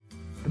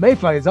The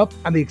mayfly is up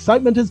and the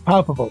excitement is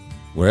palpable.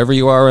 Wherever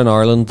you are in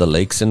Ireland, the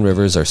lakes and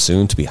rivers are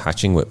soon to be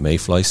hatching with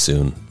mayfly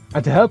soon.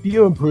 And to help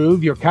you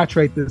improve your catch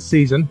rate this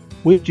season,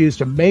 we've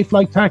introduced a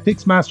Mayfly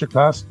Tactics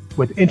Masterclass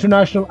with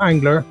international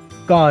angler,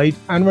 guide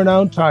and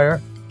renowned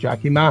tyer,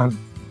 Jackie Mahan.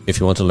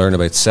 If you want to learn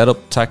about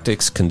setup,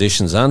 tactics,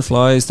 conditions and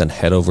flies, then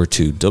head over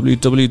to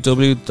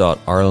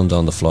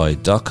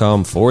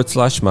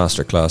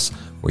www.irelandonthefly.com/masterclass,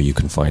 where you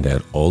can find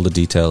out all the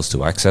details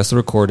to access the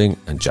recording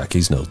and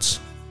Jackie's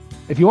notes.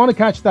 If you want to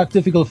catch that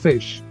difficult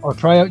fish or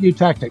try out new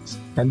tactics,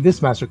 then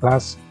this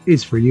masterclass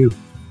is for you.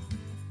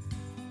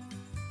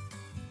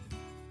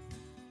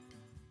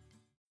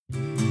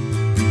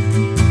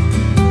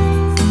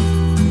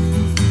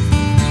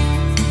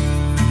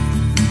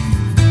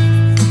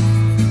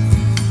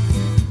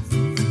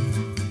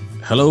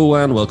 Hello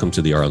and welcome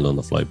to the Ireland on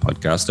the Fly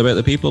podcast about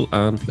the people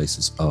and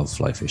places of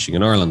fly fishing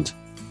in Ireland.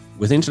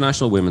 With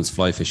International Women's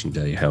Fly Fishing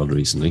Day held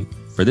recently,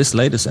 for this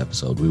latest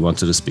episode we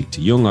wanted to speak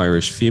to young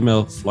Irish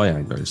female fly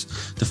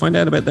anglers to find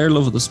out about their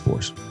love of the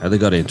sport, how they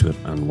got into it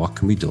and what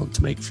can be done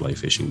to make fly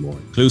fishing more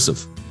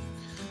inclusive.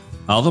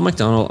 Alva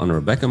McDonnell and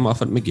Rebecca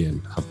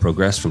Moffat-McGinn have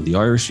progressed from the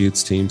Irish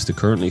youths teams to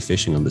currently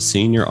fishing on the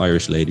senior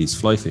Irish ladies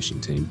fly fishing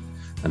team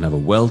and have a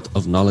wealth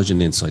of knowledge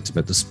and insights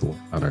about the sport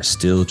and are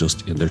still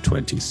just in their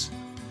 20s.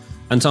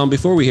 And Tom,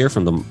 before we hear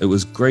from them, it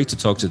was great to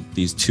talk to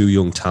these two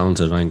young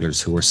talented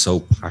anglers who are so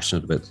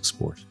passionate about the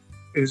sport.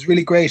 It was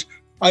really great.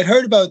 I'd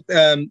heard about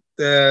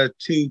the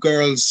two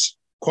girls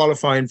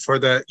qualifying for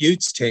the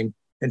youths team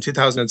in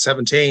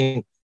 2017.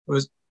 It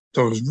was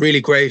really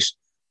great.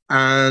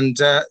 And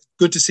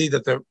good to see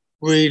that they're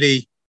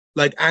really,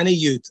 like any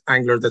youth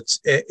angler that's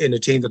in a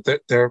team,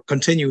 that they're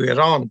continuing it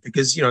on,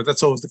 because, you know,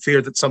 that's always the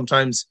fear that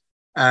sometimes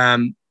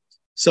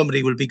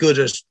somebody will be good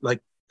at like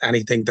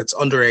anything that's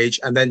underage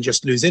and then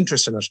just lose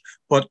interest in it.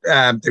 But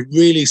they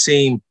really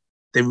seem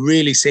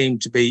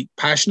to be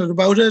passionate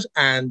about it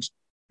and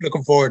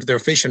looking forward to their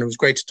fishing. It was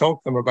great to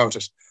talk to them about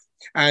it.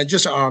 And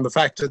just on the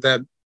fact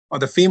that on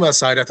the female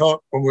side, I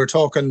thought when we were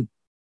talking,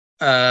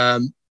 I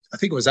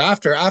think it was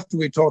after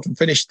we talked and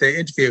finished the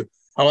interview,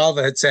 how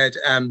Alva had said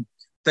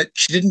that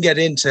she didn't get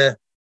into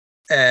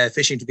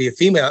fishing to be a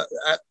female,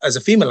 as a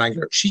female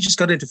angler. She just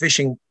got into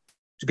fishing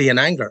to be an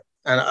angler.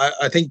 And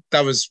I think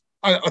that was,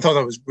 I thought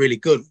that was really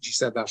good when she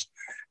said that.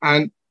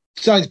 And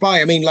besides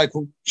I mean, like,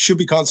 we should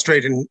be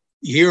concentrating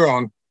here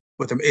on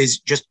with them is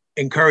just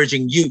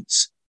encouraging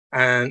youths.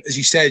 And as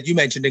you said, you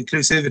mentioned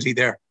inclusivity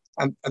there.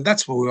 And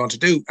that's what we want to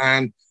do.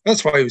 And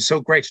that's why it was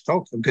so great to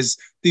talk to them, because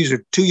these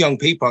are two young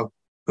people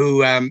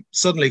who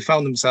suddenly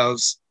found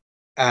themselves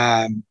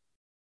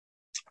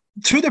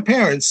through their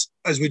parents,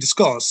 as we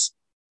discuss,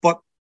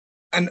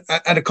 and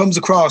it comes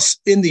across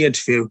in the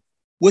interview,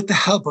 with the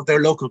help of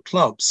their local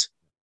clubs,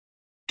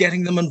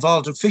 getting them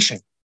involved in fishing.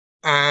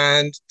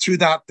 And through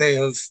that, they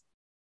have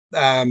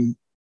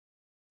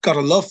got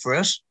a love for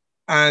it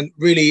and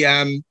really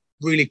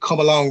come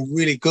along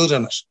really good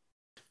in it.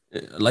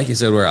 Like you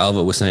said, where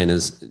Alva was saying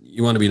is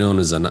you want to be known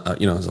as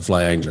as a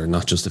fly angler,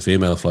 not just a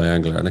female fly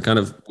angler. And it kind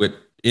of, with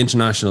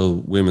International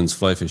Women's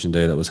Fly Fishing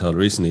Day that was held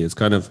recently, it's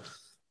kind of,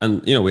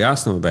 and, you know, we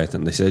asked them about it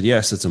and they said,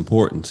 yes, it's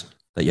important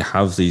that you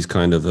have these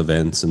kind of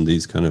events and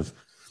these kind of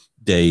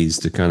days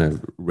to kind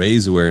of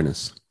raise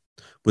awareness.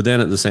 But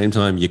then at the same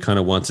time, you kind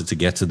of wanted to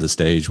get to the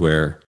stage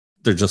where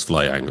they're just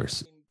fly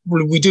anglers.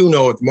 Well, we do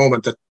know at the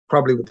moment that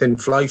probably within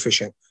fly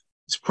fishing,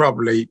 it's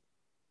probably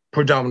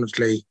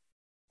predominantly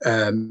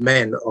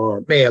men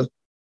or male.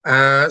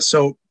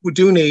 So we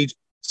do need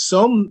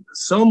some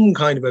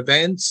kind of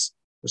events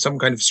or some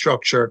kind of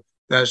structure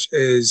that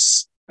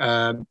is,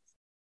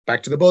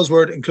 back to the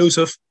buzzword,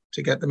 inclusive,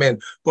 to get them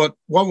in. But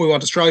what we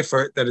want to strive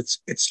for, that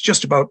it's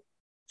just about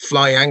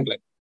fly angling.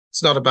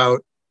 It's not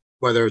about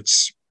whether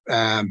it's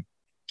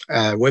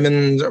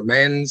women's or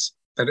men's,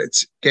 that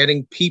it's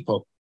getting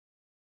people,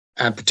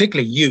 and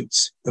particularly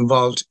youths,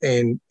 involved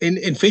in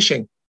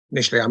fishing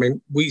initially. I mean,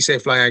 we say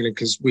fly angling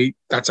because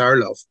that's our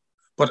love,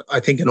 but I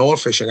think in all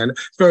fishing. And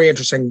it's very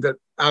interesting that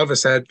Alva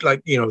said,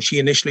 like, you know, she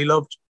initially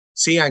loved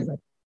sea angling.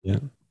 Yeah.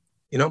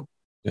 You know?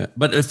 Yeah.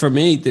 But for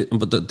me,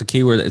 the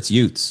key word, it's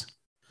youths.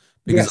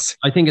 Because yes.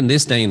 I think in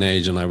this day and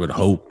age, and I would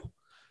hope,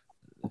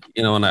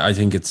 you know, and I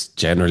think it's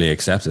generally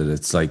accepted.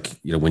 It's like,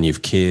 you know, when you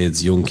have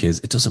kids, young kids,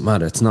 it doesn't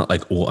matter. It's not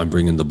like, oh, I'm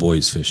bringing the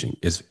boys fishing.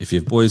 If you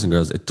have boys and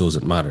girls, it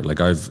doesn't matter.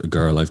 Like, I've a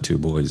girl, I have two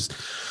boys.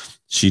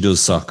 She does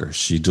soccer.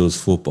 She does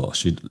football.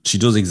 She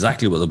does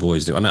exactly what the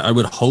boys do. And I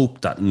would hope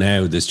that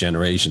now this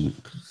generation,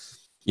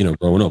 you know,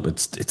 growing up,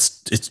 it's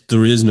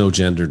there is no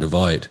gender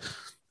divide.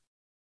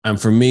 And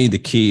for me, the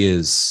key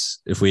is,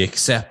 if we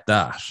accept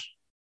that,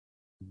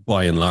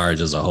 by and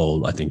large, as a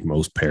whole, I think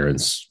most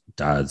parents,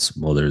 dads,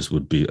 mothers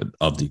would be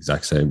of the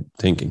exact same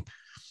thinking,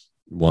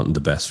 wanting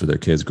the best for their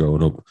kids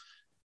growing up.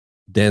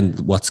 Then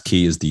what's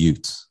key is the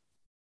youths.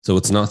 So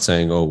it's not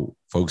saying, oh,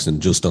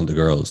 focusing just on the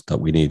girls, that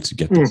we need to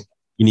get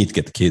you need to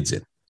get the kids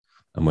in.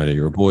 And whether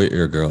you're a boy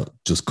or a girl,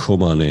 just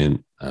come on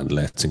in and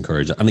let's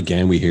encourage it. And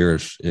again, we hear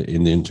it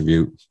in the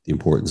interview, the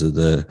importance of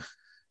the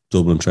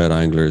Dublin Trout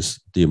Anglers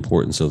the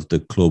importance of the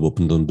club up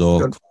in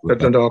Dundalk. The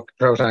Dundalk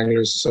Trout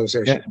Anglers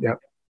Association, yeah.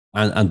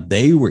 And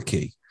they were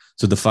key.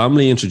 So the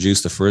family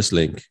introduced the first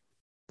link,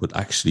 but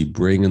actually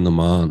bringing them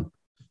on,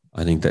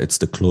 I think that it's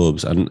the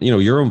clubs. And,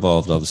 you're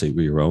involved, obviously,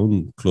 with your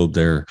own club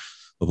there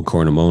up in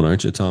Cornamone,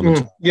 aren't you,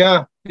 Tom?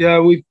 Yeah,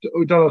 we've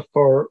done it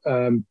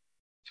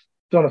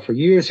for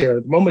years here.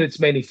 At the moment, it's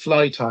mainly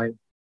fly tying.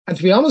 And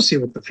to be honest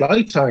here, with the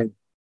fly tying,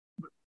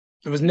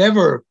 there was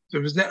never,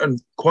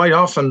 and quite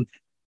often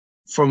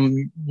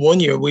from 1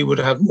 year, we would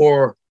have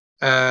more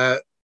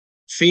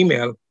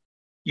female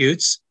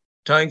youths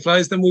tying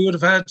flies than we would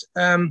have had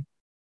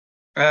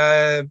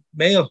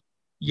male,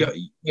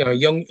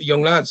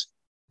 young lads.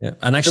 Yeah,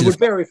 and actually, it would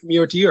vary from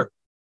year to year.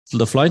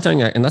 The fly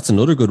tying, and that's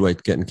another good way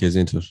to getting kids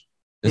into it,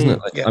 isn't it?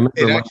 Yeah,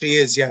 it actually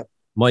is. Yeah,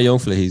 my young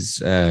fella, he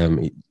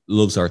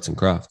loves arts and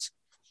crafts,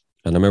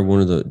 and I remember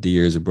one of the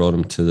years I brought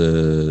him to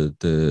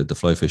the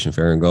fly fishing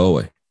fair in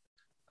Galway,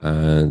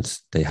 and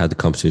they had the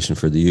competition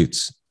for the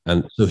youths,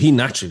 and so he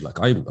naturally,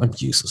 like, I'm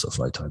useless at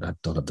fly tying. I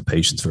don't have the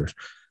patience for it,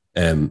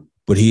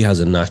 but he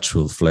has a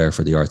natural flair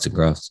for the arts and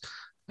crafts,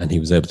 and he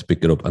was able to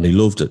pick it up, and he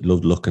loved it,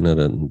 loved looking at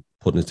it and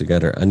putting it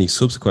together, and he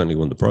subsequently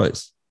won the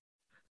prize.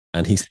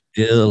 And he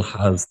still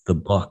has the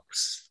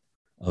box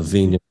of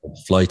Vina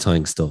fly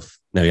tying stuff.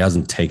 Now, he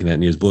hasn't taken it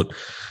in years, but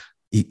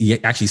he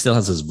actually still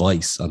has his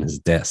vice on his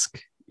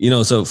desk.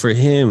 So for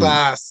him,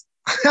 class.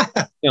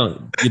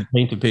 You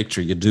paint a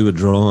picture, you do a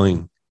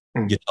drawing,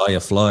 you tie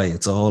a fly.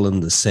 It's all in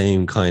the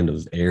same kind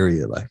of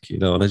area,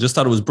 and I just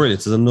thought it was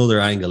brilliant. There's another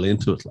angle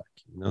into it,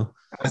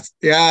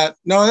 Yeah,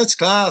 no, that's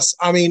class.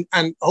 I mean,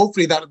 and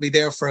hopefully that'll be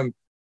there for him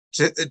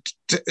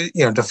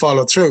to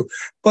follow through.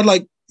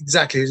 But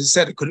exactly as you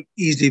said, it could have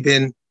easily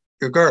been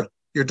your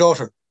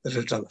daughter that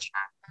had done it.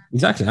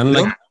 Exactly. And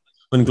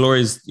when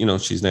Gloria's,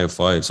 she's now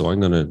 5, so I'm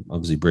going to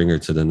obviously bring her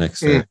to the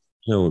next,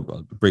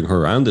 bring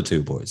her and the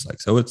two boys.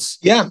 So it's...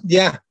 Yeah.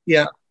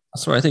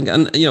 That's what I think.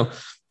 And,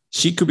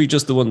 she could be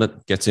just the one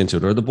that gets into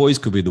it, or the boys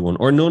could be the one,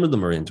 or none of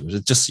them are into it.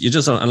 It's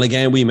just, and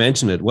again, we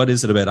mentioned it. What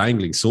is it about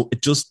angling? So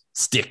it just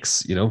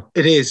sticks,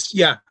 It is,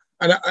 yeah.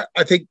 And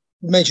I think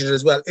you mentioned it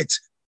as well.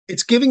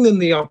 It's giving them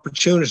the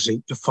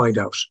opportunity to find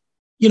out.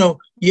 You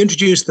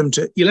introduce them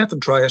you let them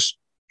try it.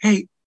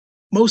 Hey,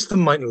 most of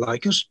them mightn't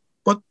like it,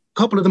 but a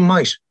couple of them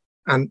might,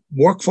 and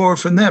work forward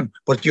from them.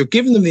 But you're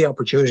giving them the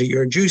opportunity,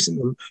 you're introducing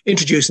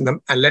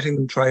them and letting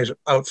them try it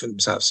out for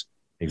themselves.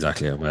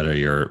 Exactly. And whether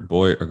you're a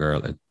boy or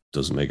girl, it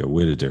doesn't make a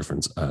whit of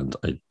difference. And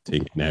I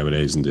think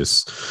nowadays in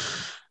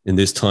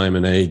this time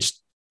and age,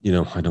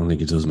 I don't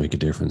think it does make a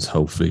difference,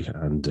 hopefully.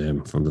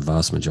 And from the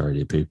vast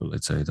majority of people,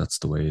 I'd say that's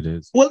the way it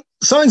is. Well,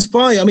 science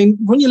by, I mean,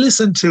 when you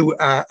listen to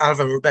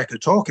Alva and Rebecca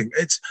talking,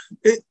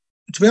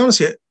 to be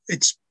honest with you,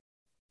 it's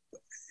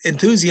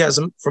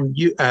enthusiasm from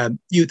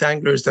youth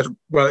anglers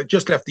that,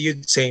 just left the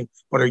youth scene,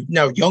 but are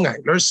now young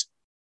anglers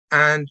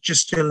and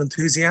just still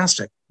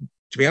enthusiastic.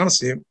 To be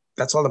honest with you,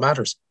 that's all that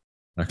matters.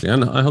 Exactly.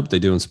 And I hope they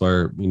do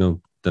inspire,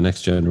 the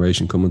next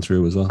generation coming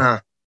through as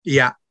well.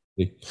 Yeah.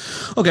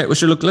 Okay, well,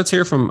 sure, look, let's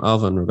hear from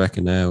Alva and Rebecca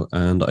now.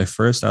 And I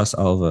first asked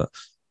Alva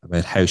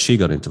about how she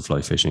got into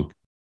fly fishing.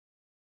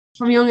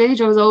 From a young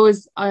age, I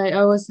always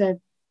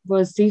said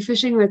was sea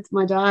fishing with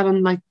my dad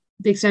and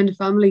the extended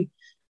family.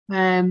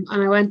 And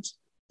I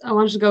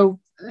wanted to go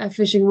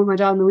fishing with my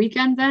dad on the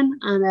weekend then.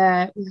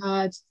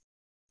 And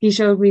he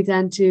showed me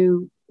then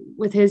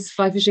with his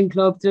fly fishing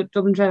club, the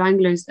Dublin Trout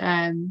Anglers.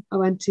 I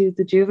went to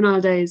the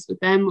juvenile days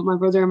with them, with my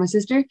brother and my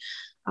sister.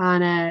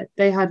 And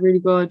they had really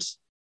good,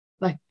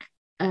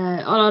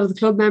 a lot of the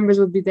club members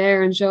would be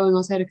there and showing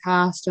us how to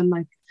cast and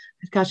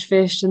catch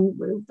fish,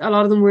 and a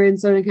lot of them were in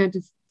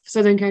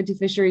Southern County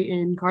Fishery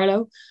in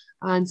Carlow,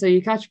 and so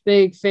you catch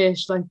big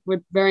fish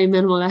with very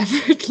minimal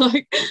effort,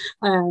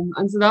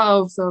 and so that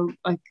also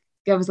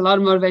gave us a lot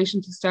of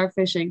motivation to start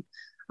fishing.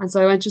 And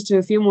so I went just to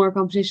a few more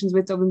competitions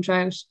with Dublin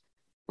Trout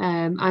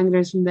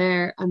anglers from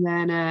there, and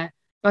then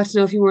got to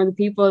know a few more of the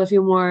people, a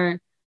few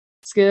more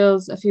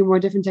skills, a few more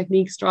different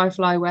techniques, dry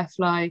fly, wet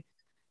fly,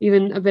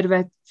 even a bit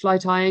about fly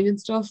tying and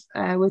stuff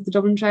with the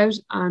Dublin Trout.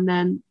 And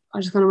then I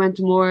just kind of went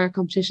to more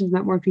competitions,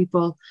 met more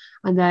people.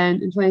 And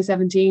then in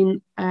 2017,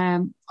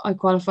 I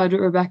qualified with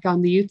Rebecca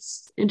on the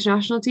youths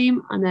international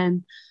team. And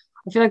then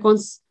I feel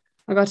once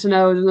I got to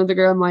know another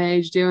girl my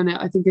age doing it,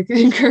 I think it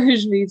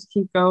encouraged me to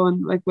keep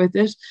going with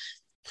it.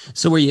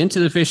 So were you into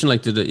the fishing,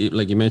 like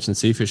you mentioned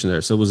sea fishing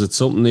there? So was it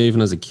something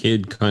even as a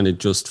kid kind of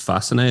just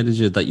fascinated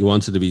you that you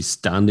wanted to be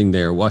standing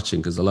there watching?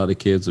 Because a lot of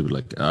kids would be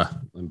like,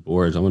 I'm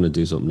bored, I want to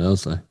do something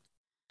else.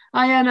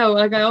 Yeah, no,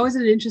 I always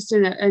had an interest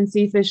in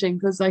sea fishing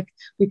because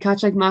we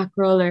catch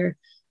mackerel or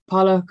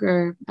pollock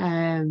or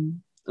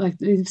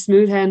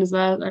smooth hen as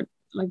well, or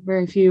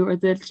very few, or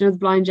the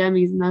blind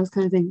jemmies and those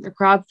kind of things, or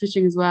crab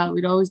fishing as well.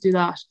 We'd always do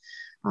that.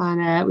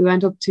 And we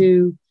went up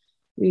to,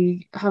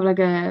 we have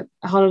a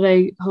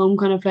holiday home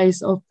kind of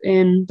place up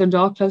in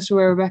Dundalk, close to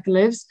where Rebecca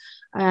lives.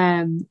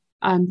 And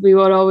we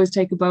would always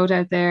take a boat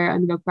out there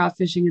and go crab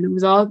fishing. And it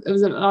was a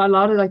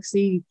lot of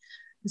sea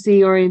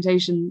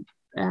orientation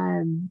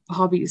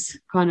hobbies,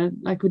 kind of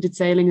like we did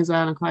sailing as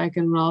well and kayaking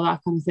and all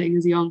that kind of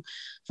thing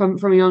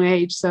from a young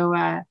age. So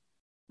I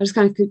just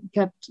kind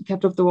of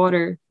kept up the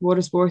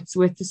water sports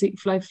with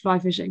the fly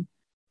fishing.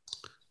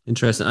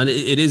 Interesting. And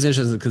it is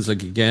interesting because,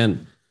 like,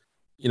 again,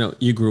 you know,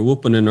 you grew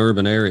up in an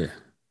urban area.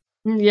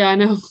 Yeah, I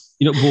know.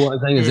 You know, but what I'm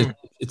saying is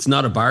it's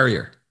not a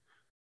barrier.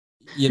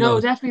 No,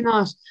 definitely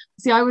not.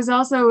 See, I was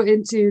also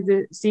into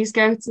the Sea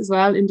Scouts as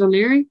well in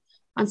Dunleary.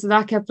 And so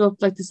that kept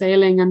up like the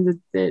sailing and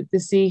the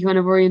sea kind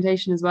of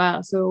orientation as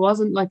well. So it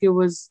wasn't like it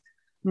was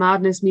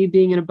madness me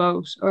being in a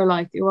boat, or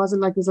like it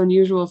wasn't like it was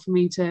unusual for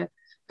me to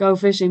go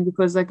fishing,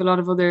 because like a lot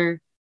of other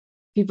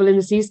people in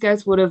the Sea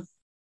Scouts would have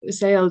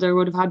sailed or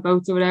would have had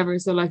boats or whatever.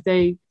 So like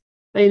they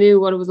knew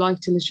what it was like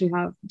to literally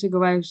have to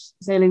go out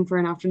sailing for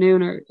an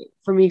afternoon, or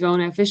for me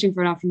going out fishing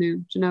for an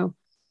afternoon, you know.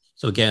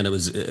 So again, it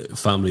was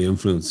family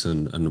influence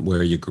and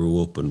where you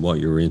grew up and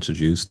what you were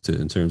introduced to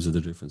in terms of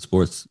the different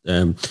sports.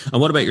 And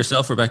what about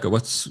yourself, Rebecca?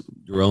 What's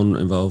your own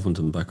involvement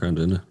and background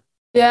in it?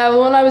 Yeah,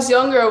 well, when I was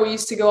younger, we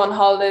used to go on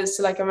holidays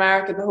to like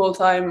America the whole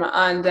time,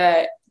 and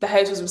the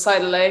house was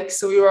beside a lake,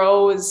 so we were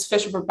always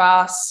fishing for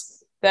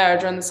bass there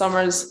during the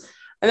summers.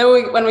 And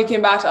then when we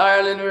came back to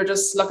Ireland, we were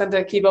just looking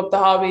to keep up the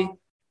hobby.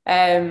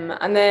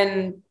 And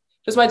then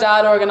just my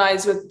dad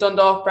organised with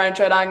Dundalk Brown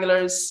Trout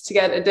Anglers to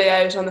get a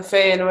day out on the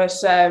Fane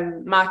with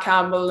Matt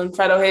Campbell and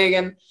Fred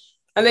O'Hagan.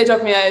 And they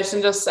took me out,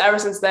 and just ever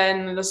since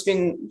then, I've just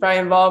been very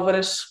involved with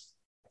it.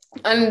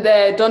 And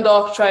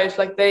Dundalk Trout,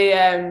 like they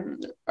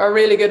are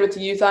really good with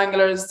the youth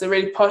anglers. They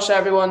really push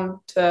everyone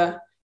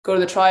to go to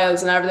the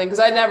trials and everything, because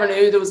I never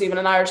knew there was even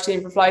an Irish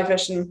team for fly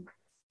fishing.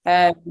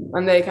 And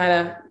they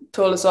kind of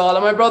told us all.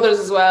 And my brothers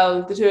as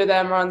well, the two of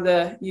them are on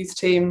the youth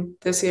team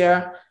this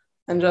year.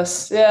 And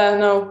just,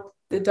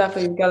 they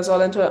definitely got us all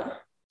into it.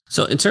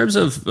 So in terms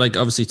of, like,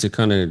 obviously to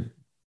kind of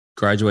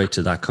graduate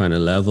to that kind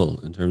of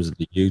level in terms of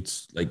the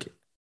youths, like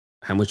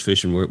how much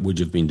fishing would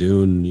you have been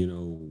doing? You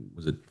know,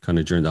 was it kind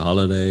of during the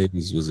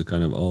holidays? Was it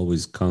kind of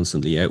always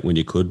constantly out when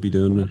you could be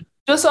doing it?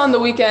 Just on the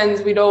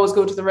weekends, we'd always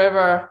go to the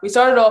river. We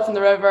started off in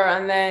the river,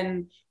 and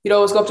then we'd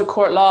always go up to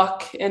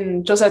Courtlock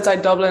in just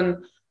outside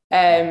Dublin.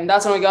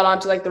 That's when we got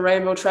onto like the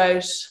rainbow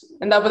trout,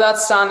 but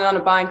that's standing on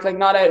a bank, like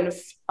not out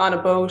on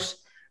a boat.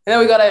 And then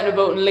we got out in a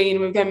boat in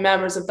Lean. We became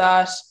members of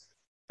that.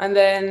 And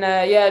then,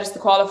 just the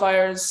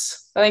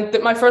qualifiers. I think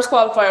that my first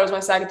qualifier was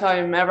my second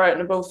time ever out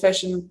in a boat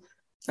fishing.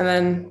 And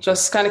then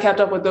just kind of kept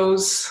up with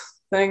those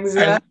things.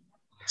 Yeah.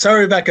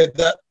 Sorry, Rebecca,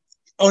 that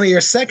only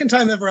your second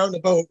time ever out in a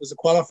boat was a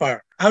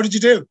qualifier. How did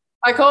you do?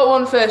 I caught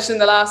one fish in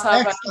the last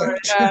half hour.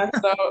 Yeah,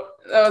 so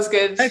that was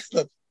good.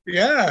 Excellent.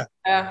 Yeah.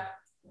 Yeah.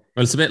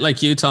 Well, it's a bit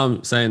like you,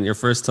 Tom, saying your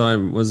first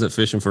time was it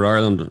fishing for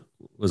Ireland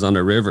was on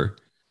a river.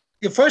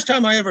 The first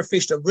time I ever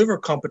fished a river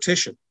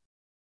competition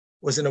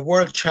was in a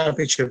World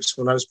Championships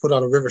when I was put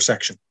on a river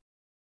section.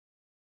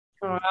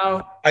 Oh,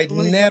 wow. I'd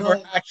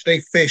never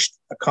actually fished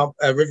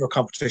a river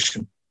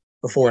competition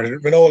before. It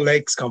had been all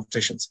lakes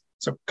competitions.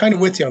 So kind of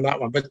with you on that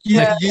one. But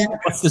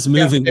what's this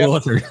moving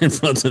water in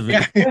front of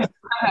it? Yeah.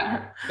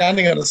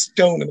 Standing on a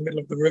stone in the middle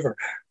of the river.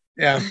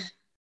 Yeah.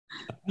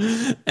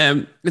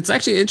 It's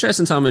actually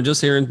interesting, Tom, and just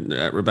hearing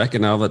Rebecca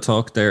and Alva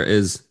talk, there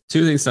is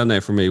two things stand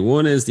out for me.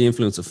 One is the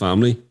influence of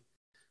family.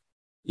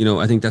 You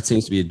know, I think that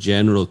seems to be a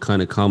general kind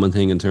of common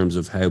thing in terms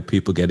of how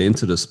people get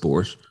into the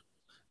sport.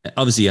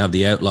 Obviously, you have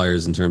the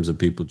outliers in terms of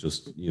people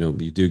just, you know,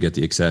 you do get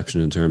the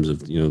exception in terms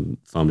of, you know,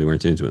 family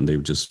weren't into it and they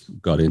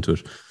just got into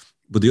it.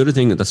 But the other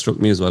thing that struck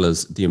me as well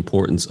is the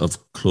importance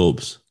of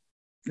clubs.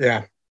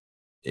 Yeah.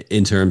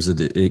 In terms of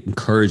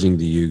encouraging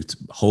the youth,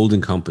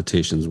 holding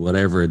competitions,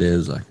 whatever it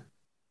is, like.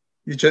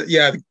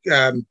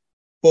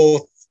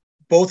 Both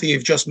of you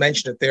have just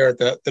mentioned it there,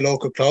 the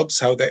local clubs,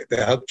 how they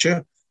helped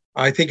you.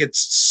 I think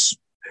it's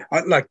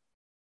like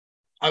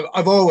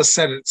I've always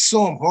said it's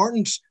so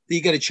important that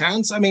you get a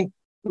chance. I mean,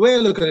 the way I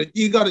look at it,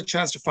 you got a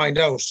chance to find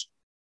out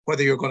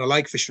whether you're going to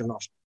like fishing or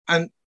not.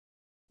 And,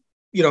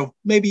 you know,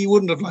 maybe you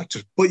wouldn't have liked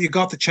it, but you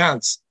got the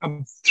chance.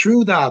 And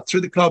through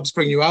the clubs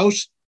bringing you out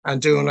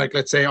and doing, like,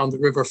 let's say on the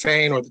River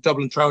Fane or the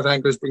Dublin Trout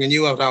Anglers bringing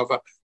you out, Alva,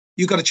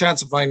 you got a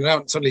chance of finding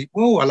out and suddenly,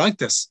 whoa, I like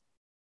this.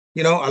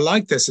 You know, I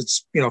like this.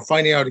 It's, you know,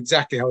 finding out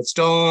exactly how it's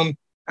done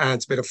and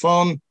it's a bit of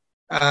fun.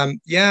 I've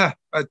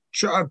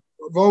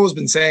always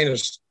been saying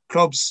it,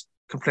 clubs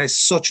can play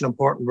such an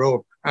important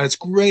role. And it's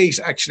great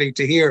actually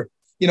to hear,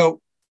 you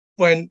know,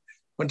 when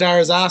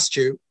Dara's asked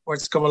you where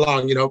it's come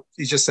along, you know,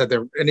 he just said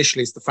there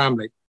initially it's the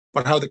family,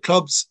 but how the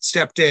clubs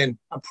stepped in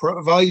and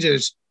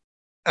provided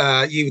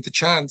you with the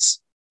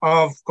chance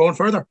of going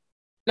further.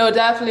 No,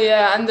 definitely,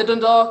 yeah. And the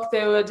Dundalk,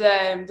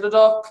 the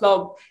Dundalk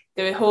club,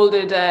 they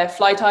holded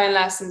fly tying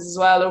lessons as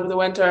well over the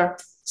winter.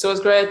 So it was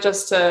great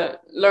just to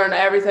learn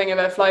everything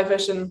about fly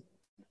fishing.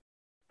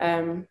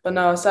 But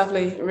no, it's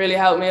definitely really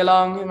helped me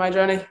along in my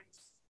journey.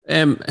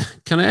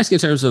 Can I ask you in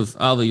terms of,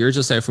 Alva, you're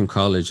just out from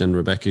college, and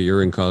Rebecca,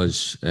 you're in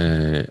college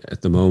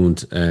at the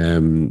moment.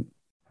 And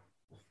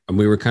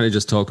we were kind of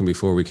just talking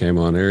before we came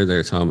on air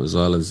there, Tom, as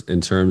well, as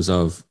in terms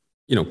of,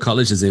 you know,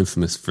 college is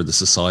infamous for the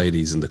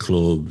societies and the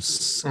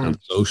clubs and the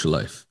social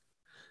life.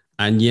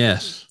 And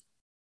yet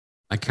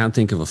I can't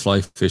think of a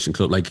fly fishing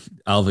club. Like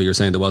Alva, you're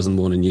saying there wasn't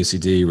one in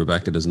UCD.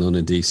 Rebecca, there's none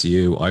in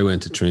DCU. I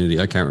went to Trinity.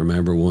 I can't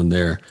remember one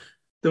there.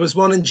 There was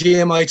one in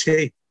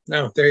GMIT.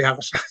 No, there you have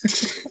it.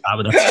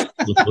 But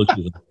that's,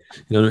 you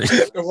know what I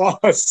mean? There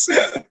was.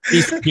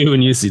 DCU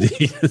and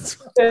UCD.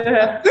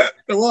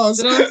 There was.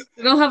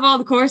 They don't have all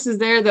the courses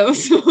there though.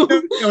 So.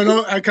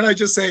 No. Can I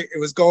just say it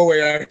was Galway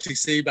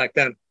RTC back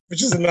then,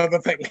 which is another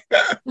thing.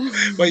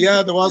 But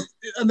yeah, there was,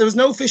 and there was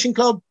no fishing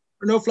club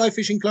or no fly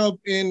fishing club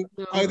in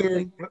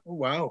either. Oh,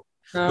 wow.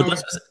 No.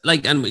 But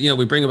like, and you know,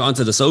 we bring it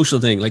onto the social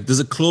thing. Like, there's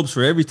a clubs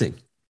for everything.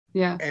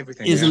 Yeah,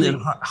 everything. Isn't it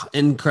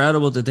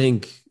incredible to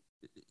think,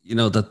 you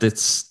know, that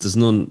there's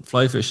none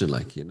fly fishing,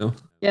 like, you know?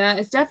 Yeah,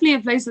 it's definitely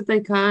a place that they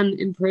can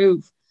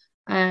improve.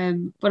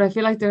 But I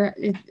feel like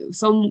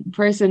some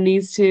person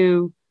needs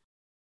to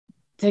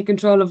take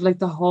control of like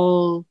the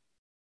whole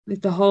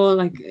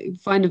like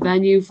find a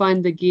venue,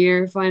 find the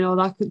gear, find all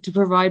that to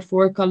provide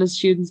for college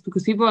students,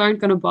 because people aren't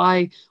going to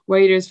buy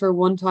waders for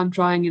one time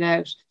trying it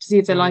out to see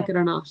if they like it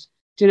or not.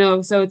 Do you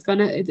know? So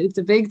it's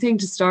a big thing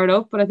to start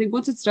up, but I think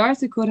once it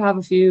starts, it could have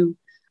a few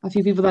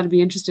people that'd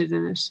be interested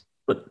in it.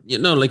 But you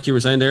know, like you were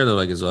saying there, though,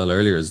 like as well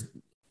earlier, is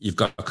you've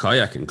got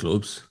kayaking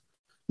clubs.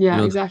 Yeah, you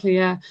know, exactly.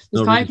 Yeah,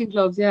 there's kayaking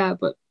clubs. Yeah,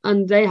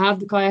 and they have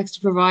the kayaks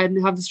to provide, and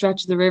they have the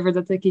stretch of the river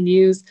that they can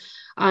use,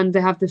 and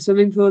they have the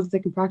swimming pools that they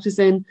can practice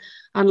in.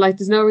 And like,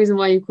 there's no reason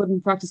why you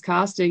couldn't practice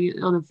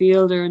casting on a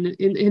field or in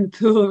a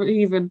pool, or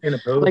even in a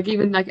pool. Like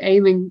even like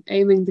aiming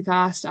the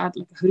cast at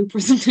like a hoop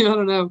or something. I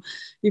don't know.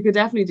 You could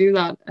definitely do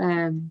that.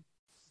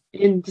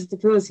 Because the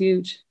pool is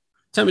huge.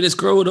 Tell me this: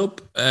 growing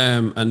up,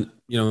 and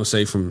you know,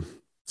 say from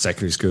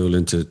secondary school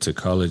into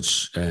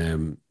college,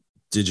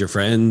 did your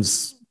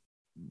friends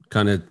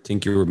kind of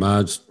think you were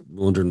mad,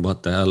 wondering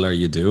what the hell are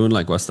you doing?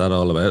 Like, what's that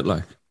all about?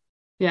 Like,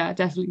 yeah,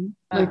 definitely.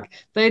 Like,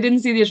 they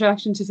didn't see the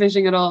attraction to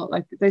fishing at all.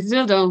 Like, they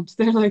still don't.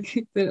 They're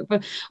like,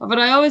 but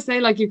I always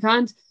say, like, you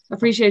can't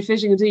appreciate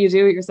fishing until you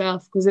do it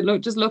yourself, because it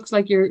just looks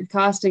like you're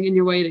casting and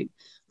you're waiting,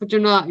 but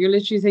you're not. You're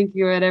literally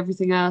thinking about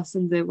everything else,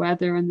 and the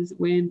weather and the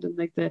wind and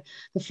like the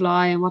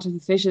fly and what type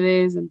of fish it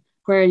is and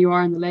where you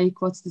are in the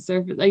lake, what's the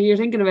surface. Like, you're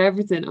thinking of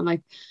everything, and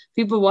like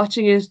people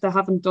watching it that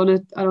haven't done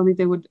it, I don't think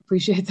they would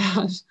appreciate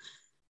that.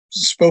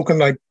 Spoken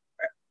like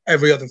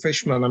every other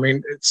fisherman. I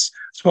mean, it's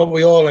what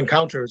we all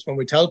encounter. It's when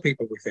we tell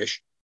people we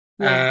fish.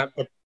 Yeah.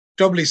 But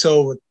doubly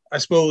so, I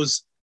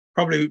suppose,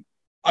 probably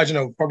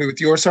with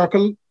your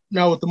circle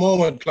now at the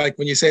moment, like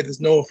when you say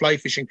there's no fly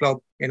fishing club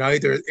in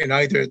either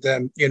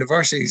the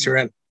universities you're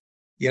in,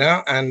 you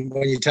know, and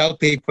when you tell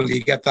people,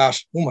 you get that,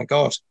 oh my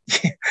God,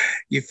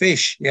 you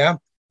fish, yeah.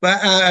 But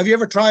have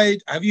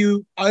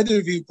either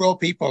of you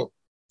brought people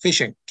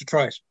fishing to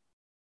try it?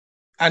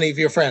 Any of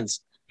your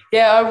friends?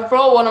 Yeah, I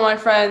brought one of my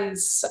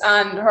friends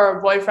and her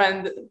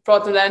boyfriend,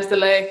 brought them down to the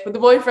lake. But the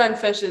boyfriend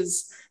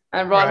fishes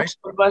and brought them,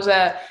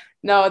 but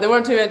no, they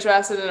weren't too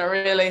interested in it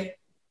really. It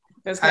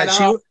was kind of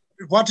hot.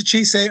 What did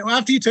she say?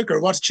 After you took her,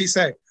 what did she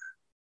say?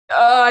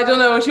 I don't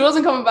know. She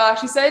wasn't coming back.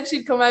 She said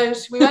she'd come out.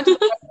 We went to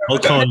I'll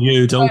call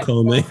you, don't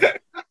call me.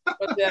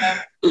 But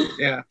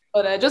yeah.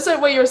 But just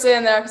like what you were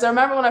saying there, because I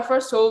remember when I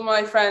first told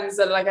my friends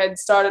that like I'd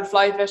started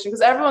fly fishing,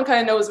 because everyone kind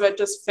of knows about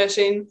just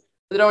fishing.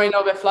 They don't really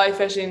know about fly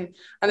fishing,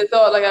 and they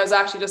thought like I was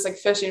actually just like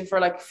fishing for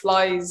like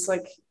flies,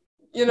 like,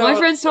 you know. My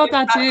friends thought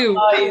that too.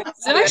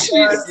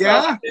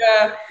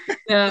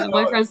 Yeah.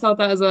 My friends thought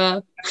that as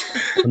well.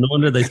 No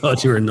wonder they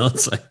thought you were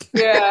nuts. Like,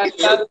 yeah,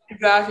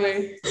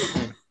 exactly.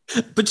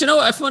 But you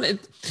know, I find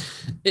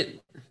it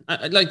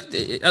like,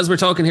 as we're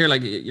talking here,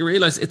 like, you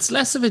realize it's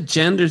less of a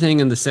gender thing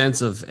in the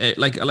sense of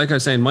like I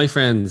was saying, my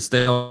friends,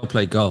 they all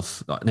play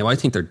golf. Now I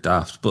think they're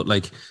daft, but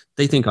like,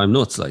 they think I'm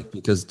nuts, like,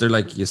 because they're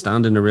like, you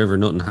stand in the river,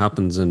 nothing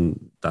happens,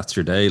 and that's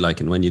your day. Like,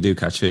 and when you do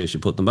catch fish, you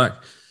put them back.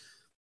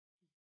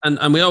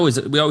 And we always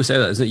say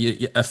that, isn't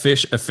it?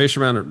 A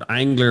fisherman, or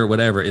angler, or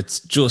whatever. It's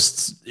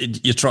just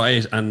you try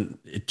it, and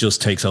it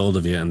just takes hold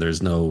of you, and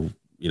there's no,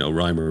 you know,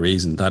 rhyme or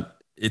reason. That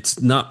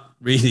it's not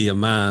really a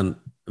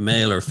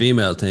male or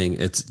female thing.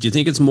 Do you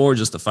think it's more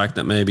just the fact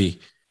that maybe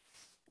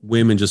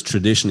women just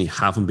traditionally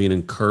haven't been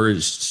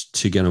encouraged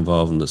to get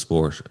involved in the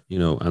sport, you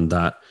know, and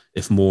that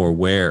if more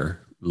were,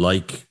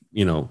 like,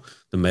 you know,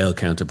 the male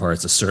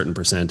counterparts, a certain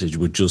percentage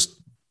would just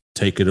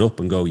take it up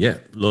and go, yeah,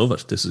 love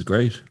it, this is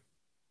great.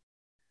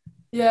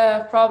 Yeah,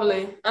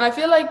 probably. And I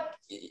feel like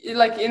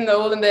in the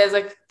olden days,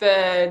 like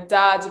the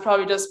dads would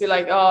probably just be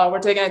like, oh, we're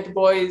taking out the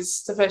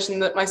boys to fish,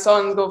 and that my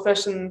sons go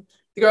fishing,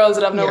 the girls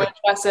would have no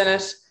interest in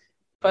it.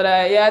 But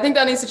I think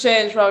that needs to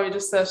change, probably,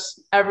 just that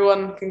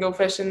everyone can go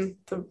fishing,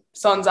 the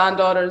sons and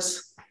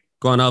daughters.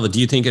 Go on, Alva. Do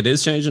you think it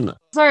is changing?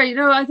 Sorry,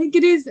 no, I think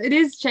it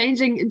is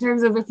changing in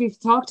terms of, if you've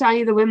talked to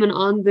any of the women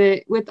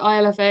with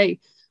ILFA,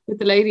 with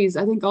the ladies,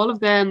 I think all of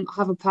them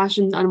have a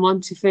passion and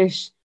want to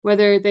fish.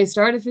 Whether they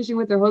started fishing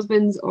with their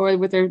husbands or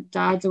with their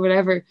dads or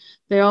whatever,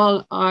 they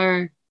all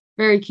are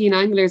very keen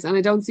anglers, and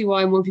I don't see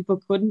why more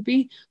people couldn't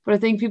be. But I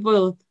think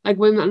people, like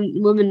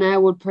women now,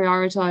 would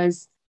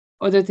prioritize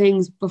other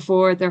things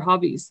before their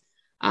hobbies.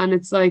 And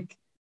it's like,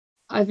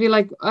 I feel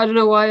like, I don't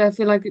know why, I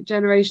feel like a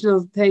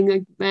generational thing,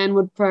 like men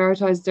would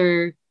prioritize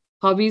their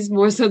hobbies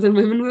more so than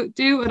women would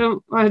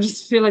do. I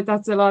just feel like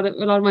that's a lot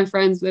of my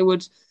friends, they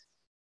would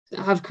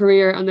have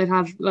career and they'd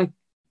have like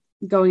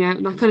going out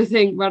and that kind of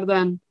thing rather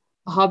than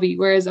a hobby.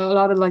 Whereas a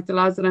lot of like the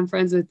lads that I'm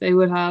friends with, they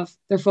would have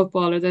their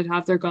football or they'd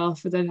have their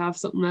golf or they'd have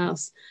something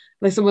else,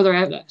 like some other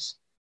outlet,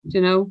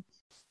 you know?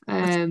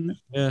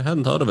 Yeah, I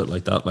hadn't thought of it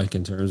like that, like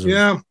in terms of...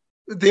 Yeah.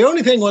 The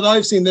only thing what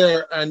I've seen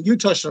there, and you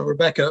touched on,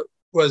 Rebecca,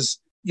 was,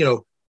 you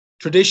know,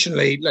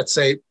 traditionally, let's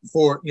say,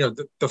 before, you know,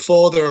 the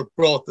father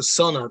brought the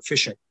son out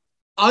fishing.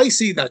 I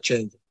see that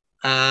changing.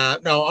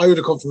 Now, I would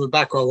have come from a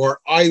background where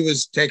I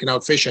was taken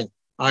out fishing.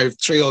 I have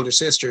 3 older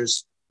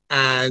sisters,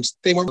 and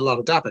they weren't a lot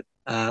of dapping.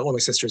 One of my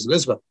sisters,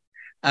 Elizabeth.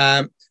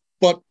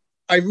 But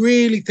I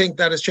really think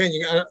that is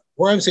changing.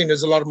 Where I'm seeing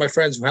there's a lot of my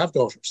friends who have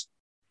daughters,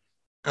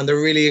 and they're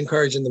really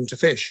encouraging them to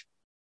fish.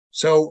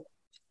 So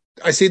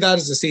I see that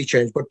as a sea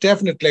change, but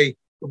definitely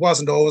it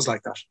wasn't always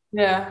like that.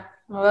 Yeah.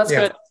 Well, that's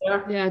good.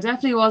 Yeah,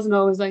 definitely wasn't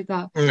always like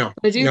that. No.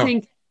 But I do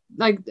think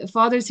like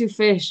fathers who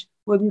fish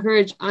would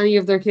encourage any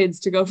of their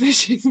kids to go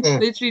fishing,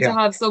 literally to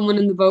have someone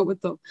in the boat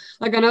with them.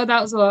 Like I know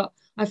that was what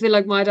I feel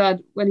like my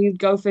dad, when he'd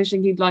go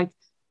fishing, he'd like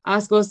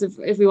ask us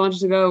if we wanted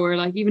to go, or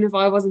like even if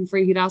I wasn't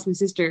free, he'd ask my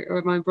sister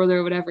or my brother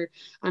or whatever.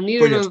 And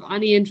neither of them have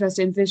any interest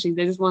in fishing.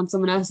 They just want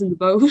someone else in the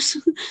boat.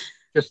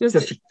 just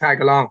to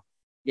tag along.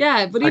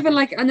 Yeah, but even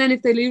like, and then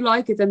if they do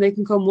like it, then they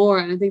can come more.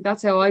 And I think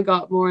that's how I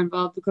got more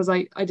involved, because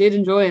I did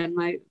enjoy it, and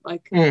I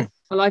liked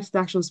the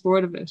actual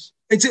sport of it.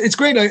 It's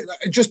great. I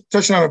just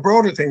touching on a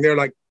broader thing there.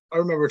 Like I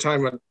remember a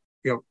time when,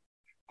 you know,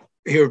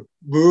 here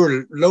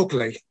rural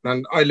locally,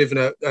 and I live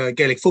in a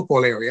Gaelic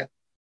football area.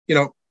 You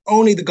know,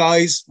 only the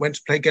guys went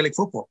to play Gaelic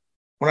football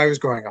when I was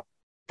growing up,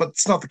 but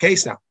it's not the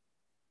case now.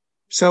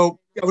 So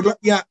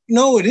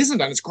no, it isn't,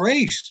 and it's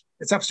great.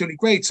 It's absolutely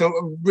great. So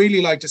I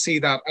really like to see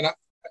that, and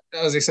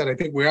as I said, I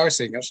think we are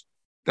seeing it,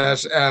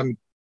 that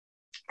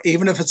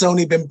even if it's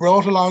only been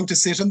brought along to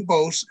sit in the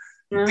boat.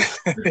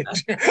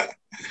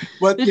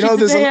 But you know,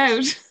 there's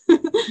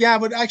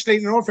but actually,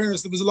 in all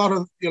fairness, there was a lot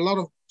of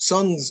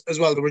sons as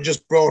well that were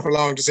just brought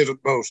along to sit in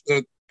the boat.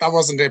 So that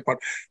wasn't it, but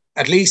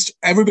at least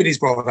everybody's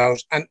brought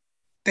out, and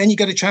then you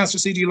get a chance to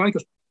see, do you like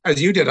it, as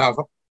you did,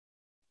 Alva.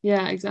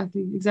 Yeah,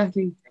 exactly.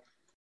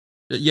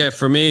 Yeah,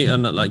 for me,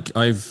 and like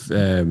I've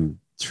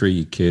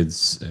 3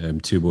 kids,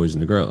 2 boys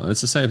and a girl, and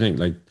it's the same thing.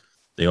 Like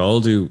they all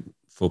do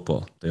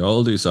football, they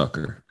all do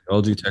soccer, they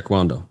all do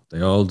taekwondo,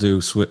 they all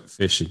do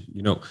fishing.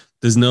 You know,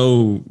 there's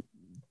no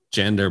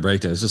gender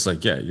breakdown. It's just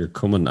like, yeah, you're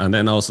coming. And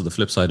then also the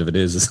flip side of it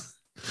is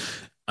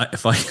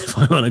if I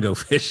want to go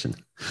fishing,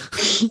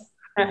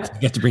 I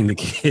get to bring the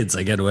kids.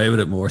 I get away with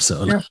it more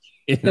so. Like,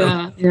 you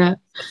know, the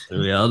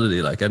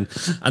reality. Like, and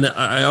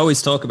I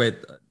always talk about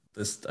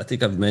this. I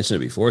think I've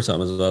mentioned it before,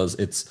 Tom, as well. As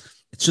it's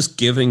just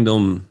giving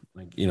them,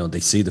 like, you know,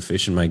 they see the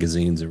fishing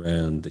magazines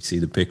around, they see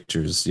the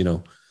pictures, you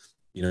know,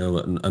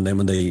 and then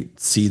when they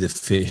see the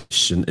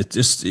fish, and it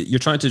just, you're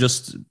trying to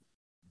just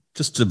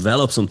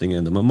develop something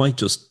in them. It might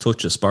just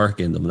touch a spark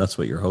in them, and that's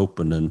what you're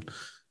hoping. And,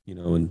 you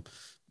know, and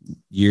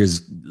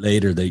years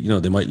later, they, you know,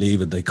 they might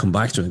leave it, they come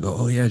back to it and go,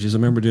 oh yeah, geez, I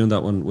remember doing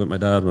that one with my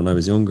dad when I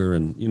was younger.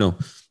 And, you know,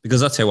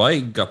 because that's how I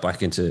got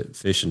back into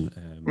fishing.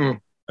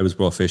 I was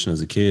brought fishing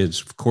as a kid,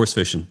 course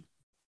fishing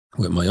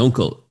with my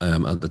uncle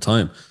at the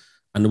time.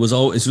 And there was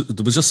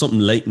just something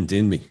latent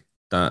in me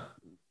that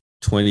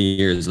 20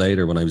 years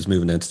later, when I was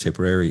moving into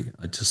Tipperary,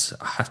 I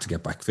have to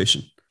get back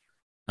fishing.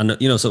 And,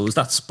 you know, so it was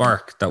that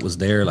spark that was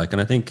there. Like,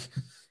 and I think,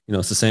 you know,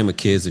 it's the same with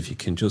kids. If you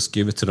can just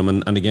give it to them.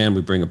 And again,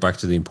 we bring it back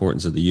to the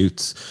importance of the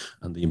youths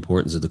and the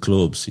importance of the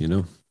clubs, you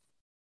know.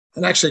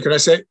 And actually, could I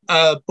say,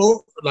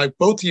 both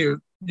of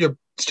you, you're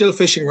still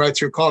fishing right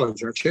through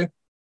college, aren't you?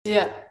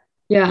 Yeah.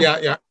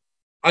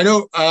 I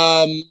know.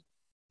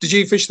 Did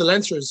you fish the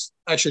Leinsters?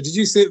 Actually, did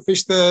you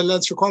fish the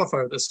Leinster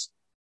qualifier?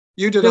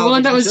 You did. The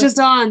one that was just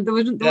on. It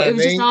was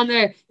just on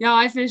there. Yeah,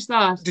 I fished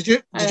that. Did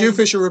you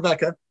fish it,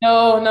 Rebecca?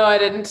 No, I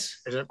didn't.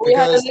 We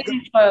had a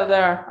ladies' trial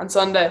there on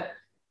Sunday.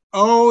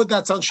 Oh,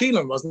 that's on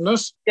Sheelan, wasn't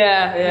it?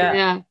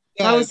 Yeah.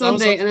 That was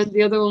Sunday, and then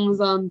the other one was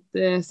on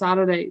the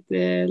Saturday,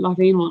 the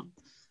Loughlin one.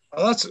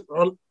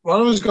 Well, what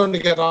I was going to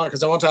get on,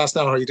 because I want to ask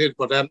now how you did,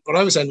 but what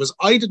I was saying was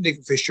I didn't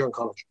even fish during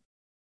college.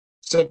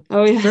 So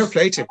fair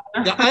play to you.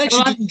 Yeah, I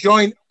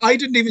actually I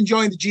didn't even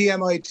join the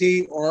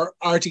GMIT or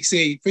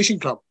RTC fishing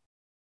club.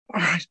 All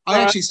right.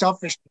 I actually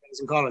stopped fishing when I was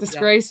in college.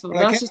 Disgraceful.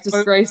 Yeah. That's just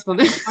disgraceful.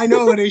 I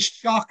know, it is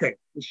shocking.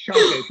 It's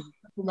shocking.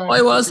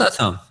 Why was that,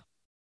 Tom?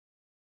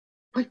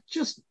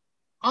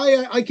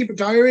 I keep a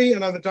diary,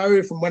 and I have a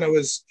diary from when I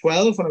was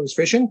 12 when I was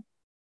fishing.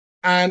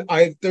 And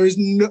there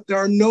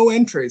are no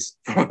entries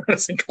from when I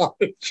was in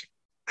college.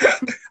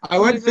 I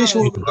went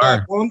fishing with my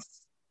dad once.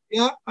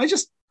 Yeah, I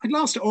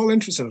lost all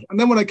interest in it. And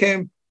then when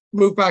I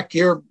moved back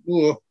here,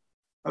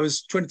 I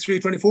was 23,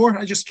 24,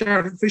 I just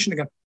started fishing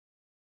again.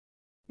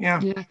 Yeah.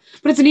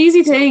 But it's an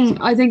easy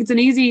thing. I think it's an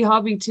easy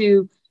hobby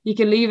you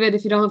can leave it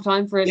if you don't have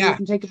time for it. You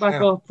can take it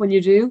back up when you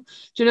do.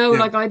 Do you know,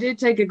 like I did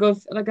take a go,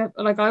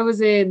 like I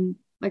was in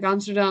like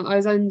Amsterdam. I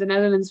was in the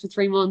Netherlands for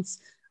 3 months,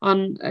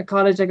 on a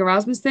college like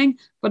Erasmus thing.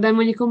 But then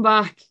when you come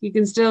back, you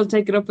can still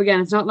take it up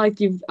again. It's not like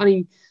you've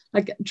any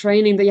like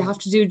training that you have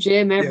to do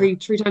gym every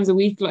 3 times a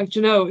week. Like,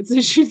 you know, it's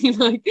literally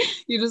like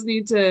you just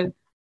need to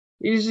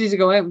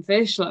go out and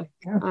fish. Like,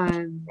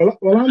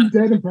 well, I'm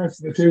dead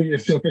impressed that you're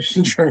still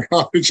fishing during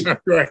college.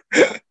 Right.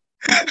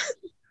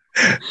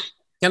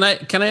 Can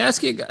I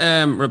ask you,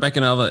 Rebecca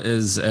Nava,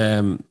 is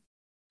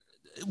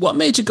what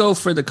made you go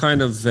for the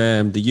kind of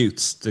the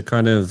youths, the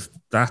kind of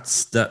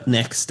that's that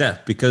next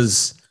step?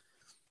 Because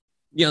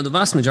you know the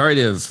vast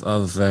majority of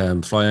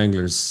fly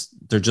anglers,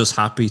 they're just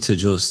happy to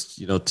just,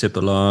 you know, tip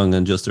along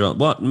and just throw.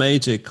 What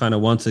made you kind of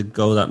want to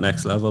go that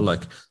next level?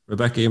 Like,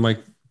 Rebecca, you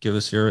might give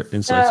us your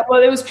insights.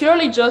 Well, it was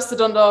purely just the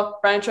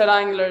Dundalk brown trout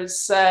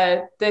anglers.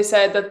 They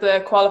said that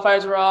the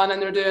qualifiers were on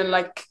and they're doing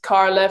like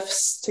car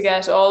lifts to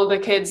get all the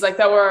kids like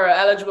that were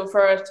eligible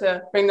for it,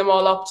 to bring them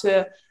all up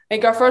to, I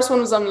think our first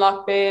one was on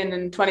Loch Bain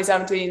in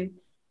 2017,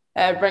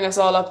 bring us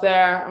all up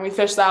there, and we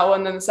fished that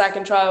one. Then the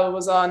second trial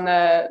was on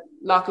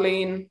Loch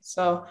Lean.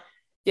 So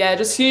yeah,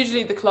 just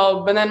hugely the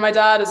club. And then my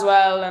dad as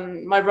well,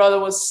 and my brother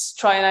was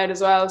trying out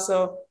as well.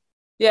 So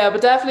yeah,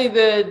 but definitely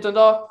the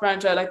Dundalk brown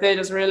trout, like they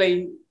just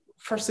really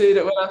pursued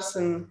it with us,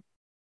 and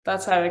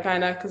that's how it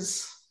kind of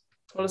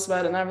told us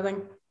about it and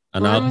everything.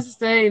 And mine was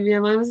the same. Yeah,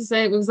 mine was the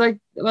same. It was like,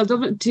 well,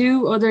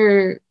 two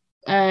other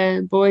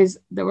boys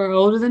that were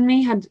older than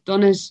me had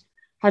done it,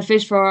 had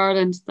fished for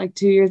Ireland like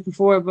 2 years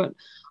before, but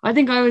I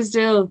think I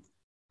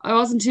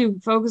wasn't too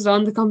focused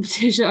on the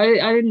competition.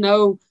 I didn't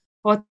know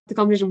what the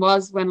competition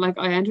was when like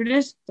I entered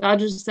it. Dad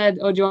just said,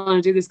 "Oh, do you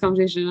want to do this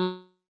competition?" And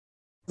I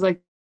was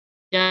like,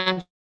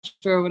 "Yeah,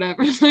 sure,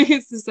 whatever." Like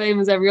it's the same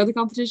as every other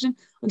competition,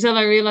 until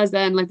I realized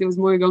then like there was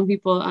more young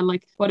people and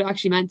like what it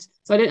actually meant.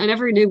 So I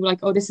never knew like,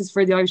 oh, this is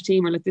for the Irish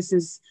team, or like this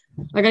is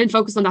like, I didn't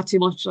focus on that too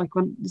much like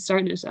when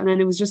starting it. And then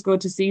it was just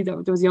good to see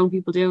that there was young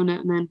people doing it,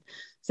 and then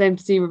same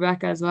to see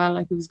Rebecca as well.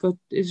 Like it was good.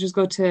 It was just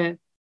good to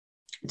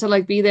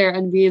like be there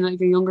and be in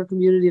like a younger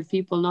community of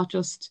people, not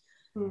just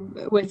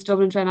with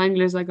Dublin Trout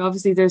anglers. Like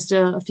obviously there's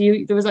still a few.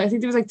 I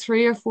think there was like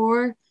three or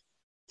four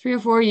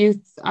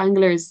youth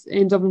anglers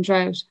in Dublin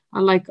Trout,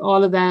 and like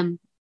all of them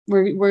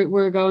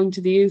were going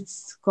to the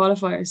youths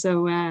qualifier.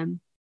 So I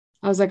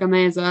was like, I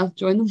may as well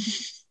join them.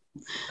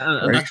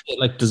 And that's it,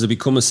 like, does it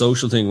become a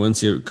social thing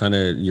once you're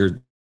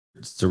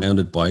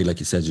surrounded by, like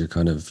you said, you're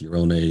kind of your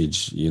own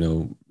age, you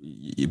know,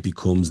 it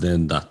becomes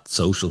then that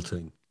social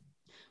thing?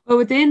 Well,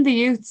 within the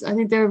youths, I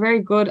think they're very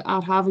good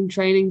at having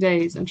training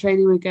days and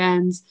training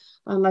weekends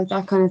and like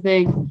that kind of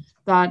thing,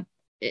 that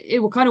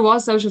it kind of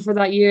was social for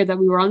that year that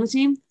we were on the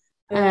team.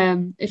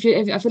 If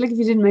I feel like if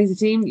you didn't make the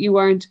team, you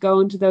weren't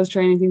going to those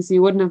training things, so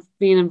you wouldn't have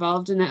been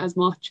involved in it as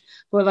much.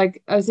 But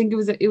like I think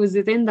it was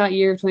within that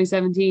year of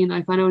 2017,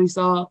 I kind of only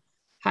saw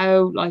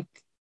how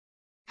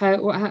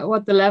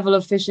what the level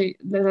of fishing,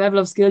 the level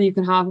of skill you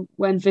can have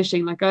when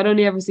fishing. Like I'd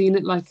only ever seen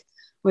it like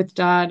with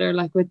Dad or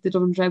like with the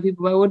Dublin Trout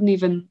people, but I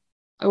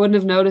wouldn't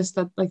have noticed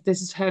that like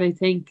this is how they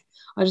think.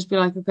 I'd just be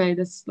like, okay,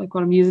 that's like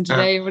what I'm using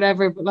today or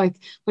whatever. But like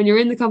when you're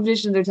in the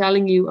competition, they're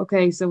telling you,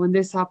 okay, so when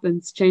this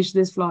happens, change to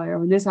this fly, or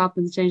when this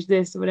happens, change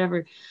this or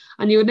whatever.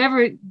 And you would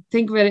never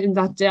think about it in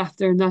that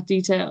depth or in that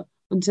detail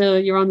until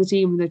you're on the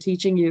team and they're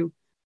teaching you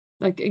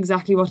like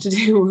exactly what to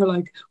do, or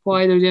like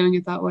why they're doing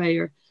it that way,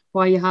 or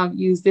why you have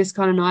used this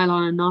kind of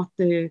nylon and not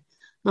the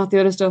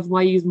other stuff,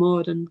 why you use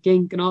mud and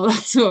gink and all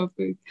that stuff.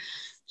 You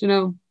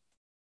know.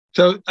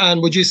 So,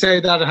 and would you say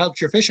that it helped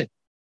your fishing?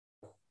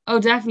 Oh,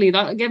 definitely.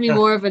 That gave me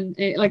more of an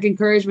like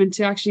encouragement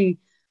to actually,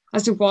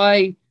 as to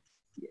why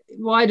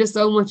there's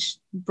so much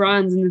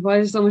brands and why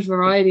there's so much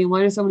variety and why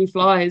there's so many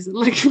flies, and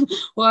like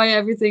why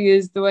everything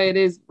is the way it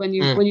is when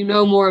you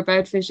know more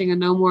about fishing and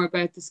know more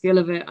about the skill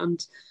of it,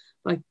 and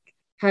like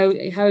how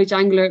each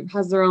angler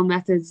has their own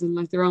methods and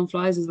like their own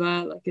flies as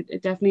well. Like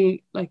it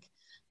definitely like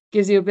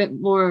gives you a bit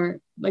more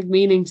like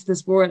meaning to the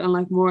sport, and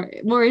like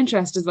more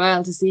interest as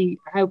well to see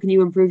how can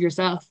you improve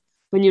yourself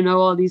when you know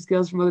all these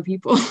skills from other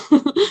people.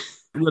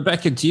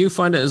 Rebecca, do you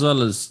find it as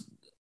well as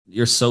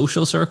your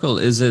social circle?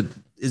 Is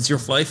your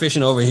fly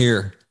fishing over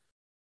here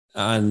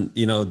and,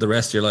 you know, the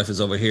rest of your life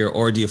is over here?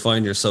 Or do you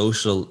find your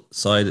social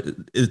side,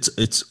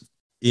 it's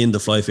in the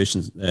fly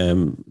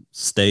fishing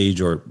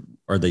stage, or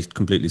are they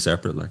completely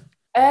separate? Like,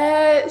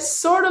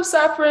 sort of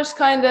separate,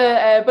 kind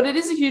of, but it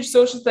is a huge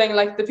social thing.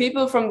 Like the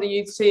people from the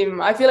youth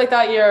team, I feel like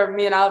that year,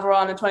 me and Alvaro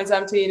in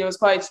 2017, it was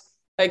quite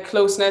like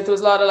close knit. There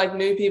was a lot of like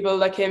new people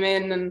that came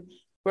in and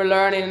were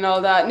learning and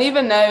all that. And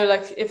even now,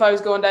 like if I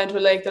was going down to a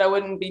lake that I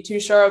wouldn't be too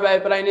sure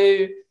about, but I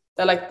knew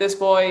that like this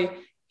boy,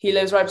 he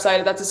lives right beside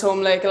it, that's his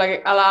home lake.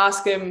 Like I'll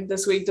ask him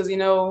this week, does he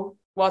know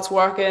what's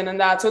working and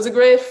that? So it's a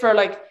great for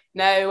like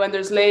now when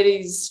there's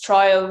ladies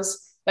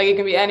trials, like it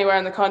can be anywhere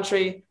in the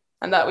country,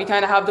 and that we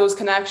kind of have those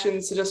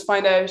connections to just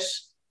find out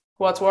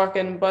what's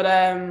working. But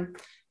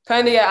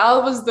kind of, yeah,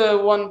 Al was the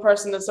one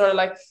person that sort of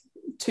like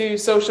two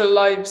social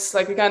lives,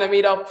 like we kind of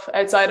meet up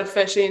outside of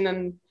fishing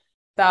and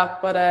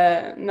that,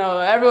 but no,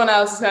 everyone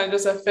else is kind of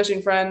just a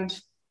fishing friend.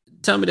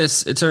 Tell me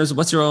this, in terms of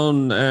what's your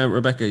own,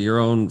 Rebecca, your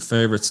own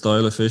favorite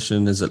style of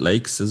fishing? Is it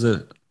lakes? Is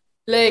it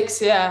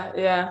Lakes,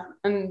 yeah.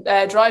 And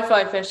dry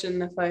fly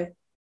fishing if I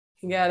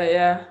can get it,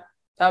 yeah.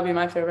 That would be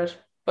my favourite.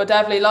 But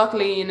definitely Loch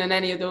Lean and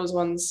any of those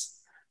ones.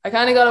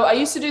 I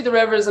used to do the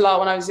rivers a lot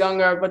when I was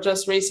younger, but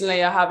just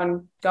recently I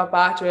haven't got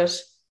back to it.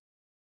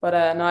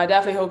 But no, I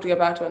definitely hope to get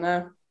back to it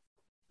now.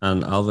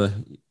 And Alva?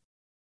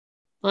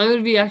 I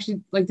would be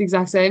actually like the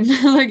exact same,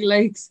 like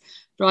lakes,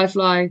 dry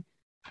fly.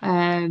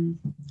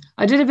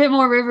 I did a bit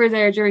more river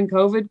there during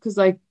COVID because,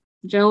 like,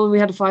 you know, when we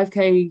had a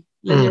 5K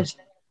limit,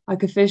 I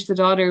could fish the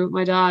Dodder with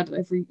my dad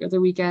every other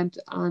weekend,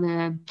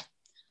 and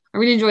I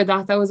really enjoyed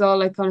that. That was all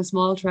like kind of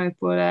small trout,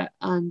 but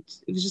and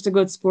it was just a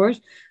good sport.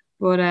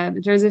 But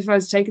in terms of if I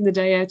was taking the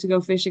day out to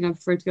go fishing, I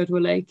prefer to go to a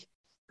lake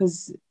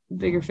because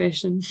bigger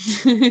fish and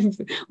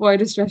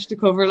wider stretch to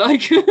cover.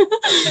 Like,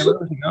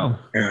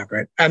 yeah,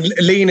 great. And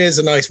Lean is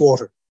a nice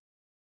water.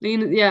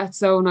 Lean, yeah, it's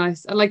so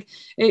nice. And like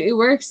it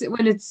works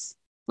when it's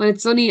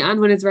sunny and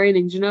when it's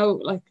raining. Do you know,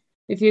 like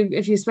if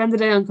you spend the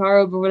day on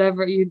Corrib or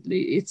whatever,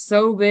 it's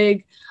so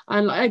big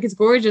and like it's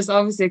gorgeous.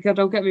 Obviously,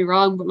 don't get me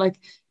wrong, but like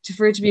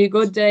for it to be a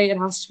good day, it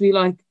has to be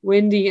like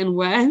windy and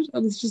wet,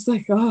 and it's just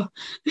like, oh,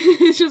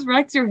 it just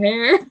wrecks your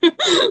hair.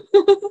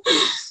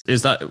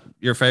 Is that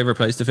your favourite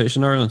place to fish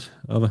in Ireland,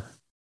 Alva?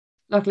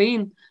 Loch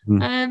Lean.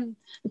 It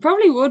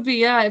probably would be,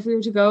 yeah, if we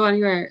were to go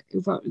anywhere.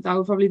 That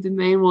would probably be the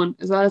main one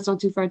as well. It's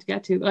not too far to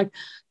get to. But like,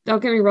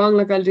 don't get me wrong,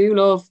 like I do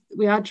love.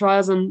 We had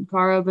trials on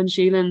Corrib and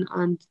Sheelan,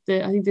 and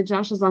I think the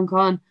internationals on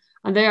Con,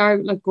 and they are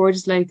like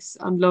gorgeous lakes.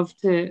 And love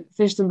to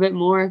fish them a bit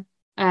more.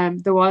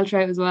 The wild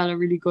trout as well are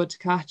really good to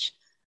catch.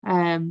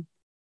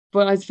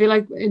 But I feel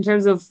like in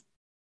terms of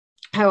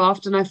how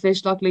often I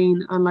fish Loch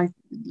Lean and like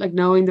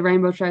knowing the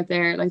rainbow trout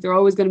there, like they're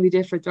always going to be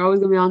different. They're always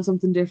going to be on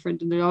something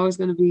different, and they're always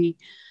going to be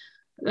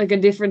like a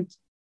different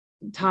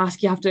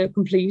task you have to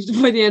complete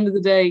by the end of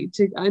the day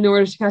in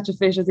order to catch a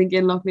fish. I think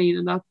in Loch Lean,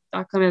 and that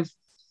kind of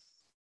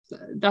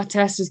that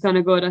test is kind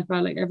of good. I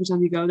felt like every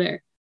time you go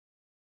there,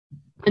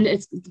 and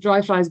the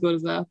dry fly is good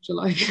as well, which I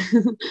like.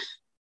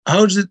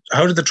 How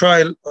did the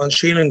trial on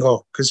Sheelan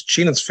go? Because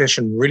Sheelan's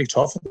fishing really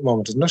tough at the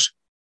moment, isn't it?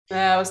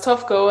 Yeah, it was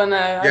tough going.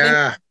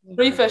 Yeah, I think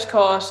 3 fish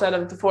caught out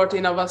of the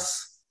 14 of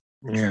us.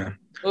 Yeah,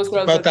 those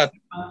girls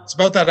it's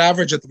about that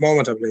average at the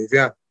moment, I believe.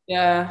 Yeah.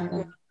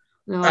 Yeah.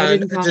 No, I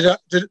didn't catch.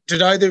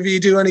 Did either of you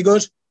do any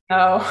good?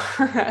 No.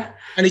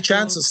 Any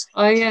chances?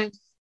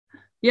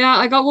 Yeah,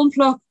 I got one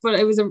pluck, but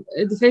it was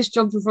the fish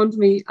jumped in front of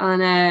me,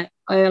 and I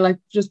like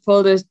just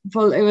pulled it.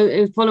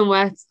 It was pulling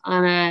wet,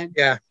 and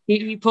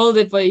he pulled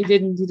it, but he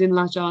didn't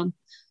latch on.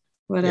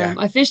 But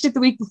I fished it the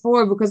week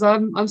before because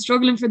I'm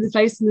struggling for the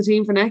place in the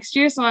team for next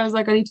year, so I was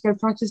like, I need to get a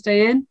practice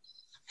day in,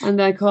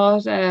 and I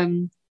caught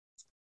a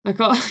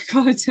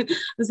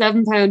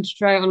 7-pound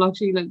trout on Loch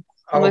Sheelan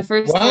on my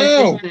first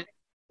time fishing it.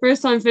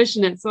 First time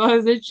fishing it, so I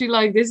was literally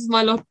like, "This is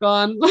my luck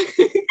gone."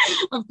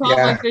 I've caught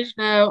my fish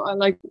now. I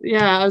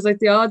was like,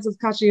 the odds of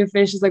catching a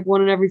fish is like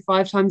 1 in every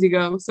 5 times you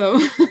go. So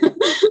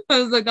I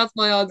was like, that's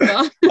my odds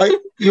gone.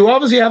 You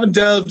obviously haven't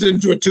delved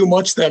into it too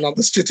much then on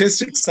the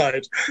statistics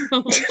side.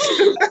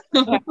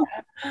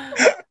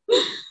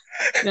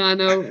 Yeah,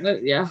 no,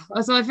 yeah.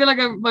 So I feel like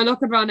my luck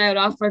had run out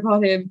after I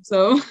caught him.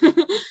 So.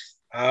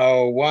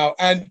 Oh wow!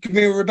 And come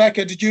here,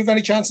 Rebecca, did you have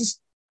any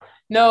chances?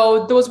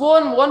 No, there was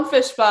one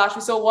fish splash.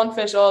 We saw one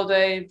fish all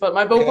day, but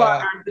my boat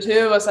partner, the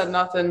two of us had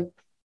nothing.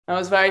 It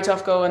was very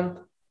tough going.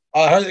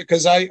 I heard it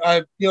because I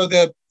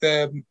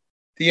the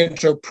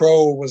Intro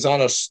Pro was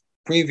on it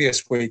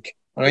previous week,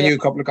 and I knew a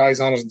couple of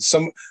guys on it. And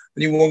I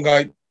knew one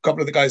guy, a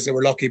couple of the guys that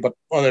were lucky, but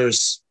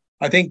others,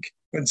 I think,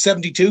 when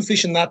 72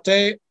 fishing that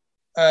day,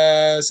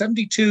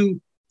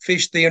 72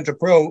 fished the Intro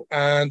Pro,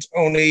 and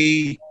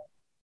only,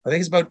 I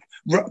think it's about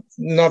not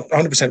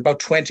 100%, about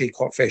 20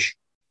 caught fish.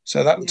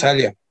 So that'll tell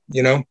you.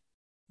 You know,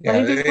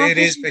 it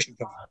is fishing.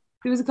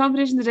 There was a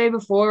competition the day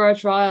before our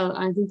trial, and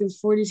I think there was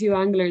 42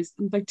 anglers,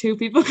 and like 2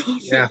 people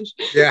caught fish.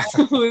 Yeah.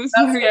 So it was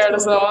that scared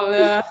us all.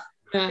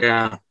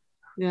 Yeah.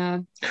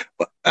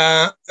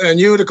 And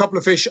you had a couple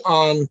of fish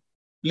on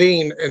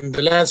Lean in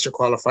the Leinster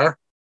qualifier,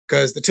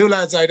 because the 2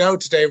 lads I'd out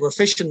today were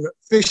fishing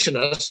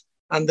it,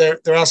 and they're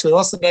asking me,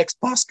 what's the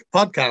next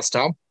podcast,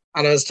 Tom?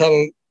 And I was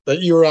telling that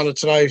you were on it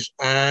tonight,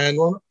 and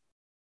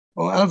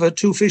I've had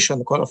 2 fish on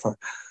the qualifier.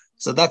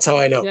 So that's how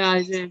I know. Yeah,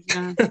 I did.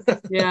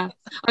 Yeah.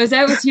 I was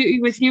out with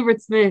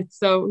Hubert Smith,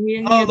 so he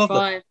had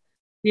 5.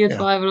 He had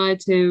 5 and I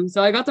had 2.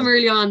 So I got them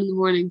early on in the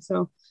morning.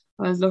 So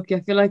I was lucky. I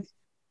feel like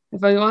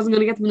if I wasn't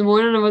going to get them in the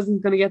morning, I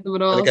wasn't going to get them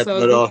at all. I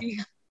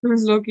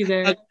was lucky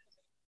there.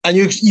 And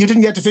you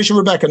didn't get to fish with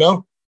Rebecca,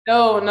 no?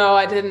 No,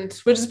 I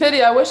didn't. Which is a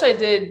pity. I wish I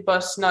did,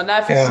 but no,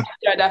 next year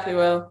I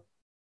definitely will.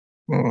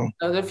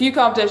 There's a few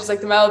competitions like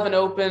the Melbourne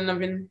Open. I've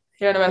been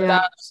hearing about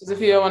that. So there's a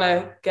few I want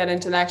to get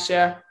into next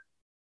year.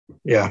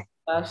 Yeah.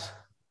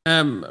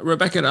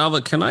 Rebecca and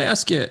Alva, can I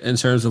ask you, in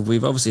terms of,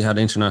 we've obviously had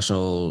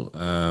International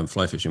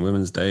Fly Fishing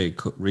Women's Day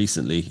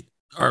recently.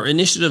 Are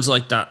initiatives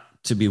like that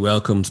to be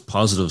welcomed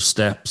positive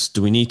steps?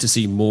 Do we need to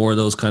see more of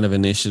those kind of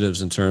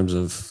initiatives in terms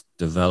of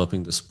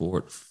developing the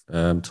sport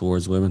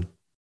towards women?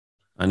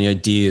 Any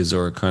ideas,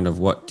 or kind of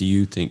what do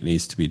you think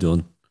needs to be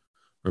done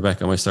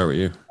Rebecca, I might start with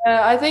you.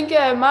 I think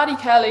Maddie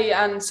Kelly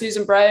and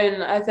Susan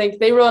Brown, I think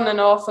they run an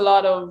awful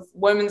lot of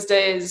women's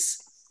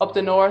days up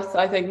the north,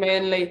 I think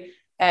mainly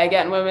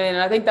getting women in.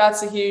 And I think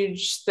that's a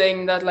huge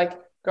thing that like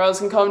girls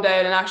can come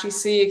down and actually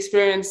see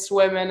experienced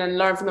women and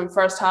learn from them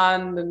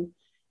firsthand and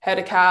how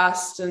to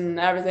cast and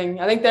everything.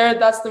 I think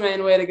that's the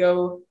main way to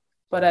go.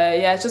 But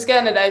yeah, it's just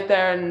getting it out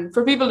there and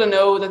for people to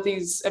know that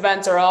these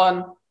events are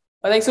on.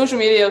 I think social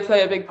media will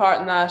play a big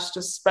part in that,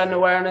 just spreading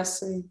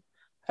awareness and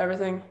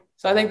everything.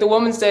 So I think the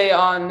Women's Day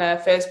on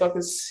Facebook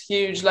is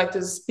huge. Like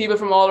there's people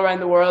from all around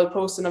the world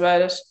posting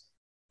about it.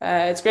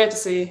 It's great to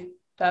see,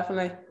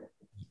 definitely.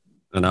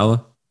 And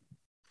Alva?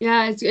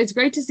 Yeah, it's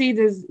great to see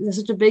there's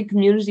such a big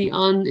community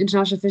on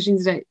International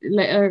Fishing Day,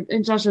 or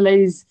International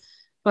Ladies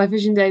Fly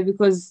Fishing Day,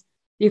 because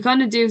you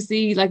kind of do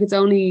see like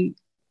you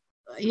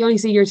only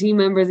see your team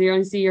members, you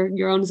only see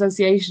your own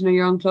association or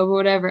your own club or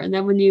whatever, and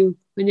then when you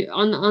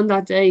on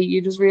that day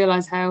you just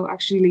realize how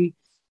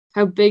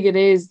big it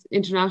is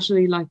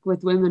internationally, like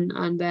with women.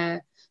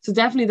 And so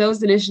definitely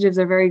those initiatives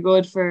are very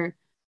good for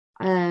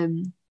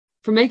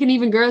making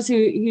even girls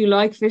who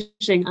like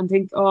fishing and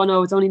think, oh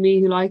no, it's only me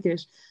who like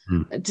it,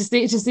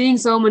 to seeing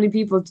so many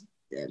people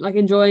like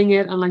enjoying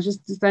it and like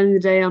just spending the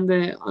day on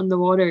the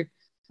water.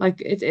 Like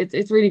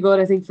it's really good,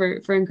 I think,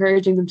 for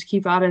encouraging them to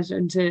keep at it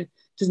and to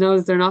just know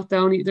that they're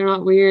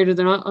not weird, or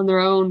they're not on their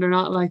own. They're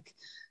not like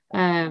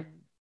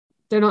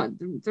they're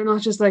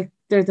not just like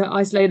they're the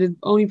isolated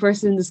only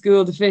person in the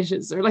school that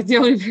fishes, or like the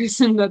only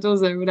person that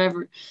does it or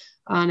whatever.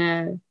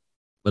 And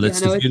well,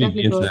 it's the beauty of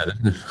the internet,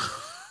 isn't it?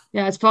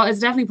 Yeah, it's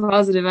definitely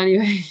positive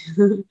anyway.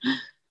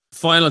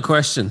 Final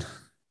question.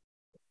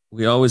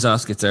 We always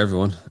ask it to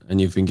everyone,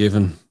 and you've been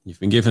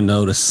given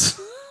notice.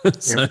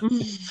 So,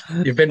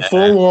 you've been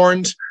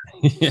forewarned.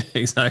 Yeah,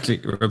 exactly.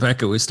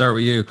 Rebecca, we start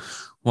with you.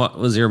 What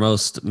was your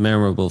most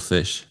memorable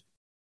fish?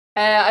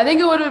 I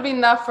think it would have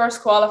been that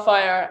first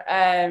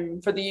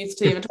qualifier for the youth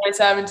team in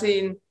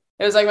 2017.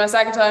 It was like my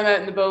second time out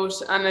in the boat,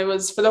 and it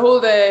was for the whole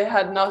day,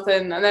 had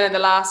nothing. And then in the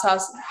last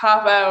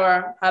half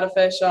hour, had a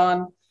fish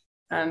on,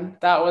 and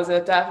that was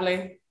it,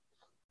 definitely.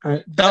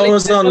 That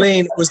was on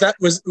Lean. Was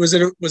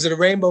it a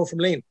rainbow from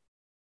Lean?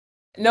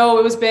 No,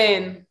 it was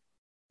Bain.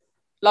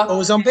 Oh, it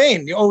was on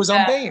Bain. Oh, it was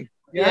on Bain.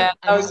 Yeah.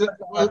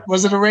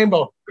 Was it a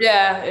rainbow?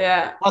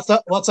 Yeah.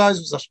 What size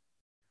was it?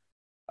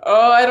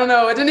 Oh, I don't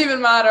know. It didn't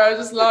even matter. I was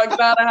just glad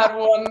I had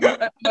one.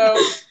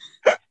 No.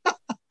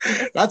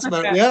 That's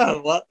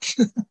about what?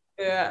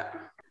 Yeah.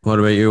 What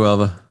about you,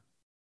 Alva?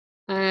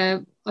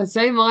 I'd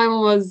say mine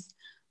was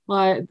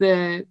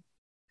the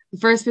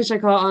first fish I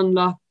caught on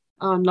Loch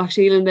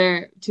Sheelan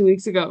there 2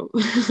 weeks ago.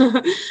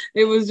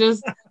 It was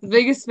just the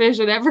biggest fish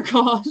I'd ever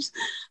caught,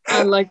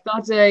 and like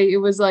that day it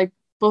was like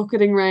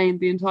bucketing rain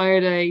the entire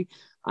day,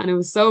 and it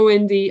was so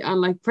windy and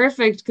like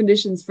perfect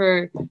conditions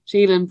for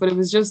Sheelan, but it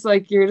was just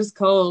like you're just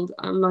cold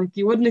and like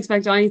you wouldn't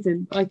expect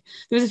anything. Like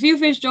there was a few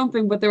fish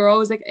jumping, but they were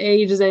always like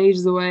ages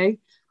away,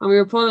 and we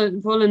were pulling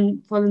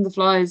the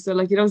flies, so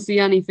like you don't see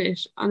any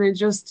fish, and it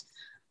just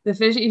the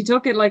fish, he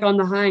took it like on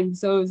the hang,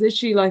 so it was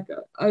literally like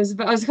I was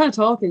kind of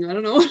talking, I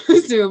don't know what I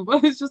was doing,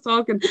 but I was just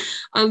talking,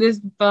 and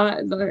this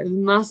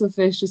massive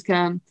fish just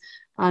came,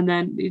 and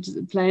then he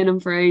just playing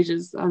him for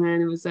ages, and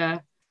then it was I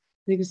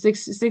think it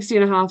was 60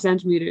 and a half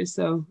centimeters,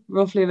 so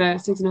roughly about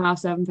 6.5,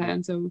 7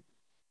 pounds. So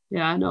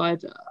yeah, no, I'm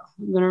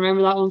gonna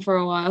remember that one for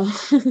a while.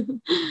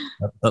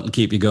 That'll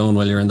keep you going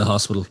while you're in the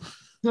hospital.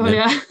 Oh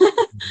yeah.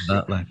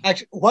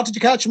 Actually, what did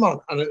you catch him on?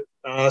 And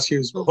I'll ask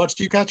you, what did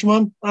you catch him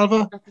on,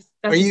 Alva? That's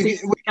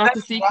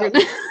the secret.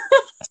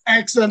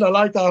 Excellent, I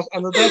like that.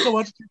 And Rebecca,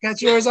 what did you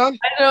catch yours on?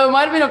 I know, it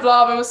might have been a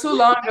blob. It was so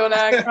long ago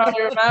now, I can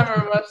probably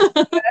remember, but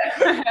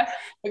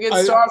a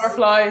good storm or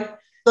fly.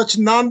 Such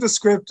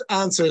nondescript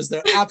answers.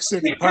 They're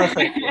absolutely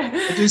perfect.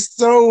 They do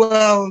so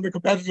well in the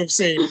competitive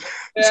scene.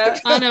 Yeah.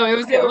 I know,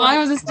 mine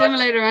was a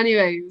stimulator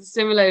anyway. It was a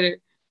stimulator.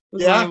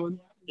 Yeah.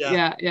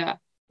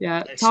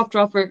 Top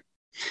dropper.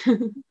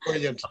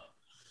 Brilliant.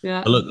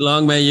 Yeah. Well, look,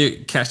 long may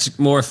you catch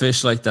more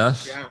fish like that.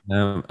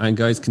 Yeah. And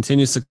guys,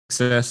 continue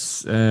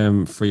success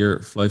for your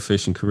fly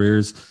fishing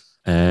careers,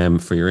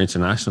 for your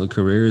international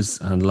careers,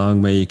 and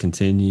long may you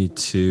continue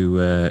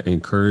to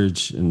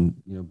encourage and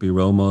be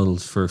role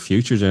models for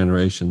future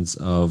generations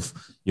of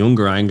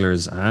younger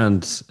anglers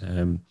and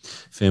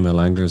female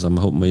anglers. I'm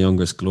hoping my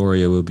youngest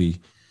Gloria will be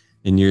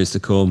in years to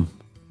come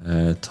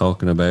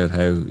talking about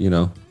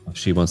how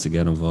she wants to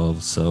get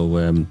involved.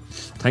 So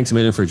thanks a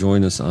million for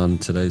joining us on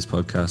today's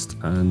podcast,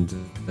 and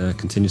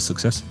continued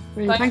success.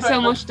 Thanks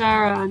so much,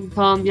 Dara and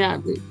Tom. Yeah,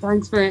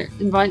 thanks for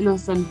inviting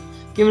us and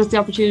giving us the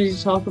opportunity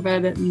to talk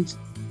about it and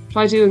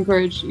try to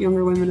encourage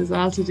younger women as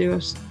well to do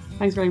it.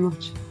 Thanks very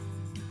much.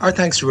 Our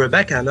thanks to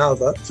Rebecca and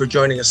Alva for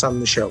joining us on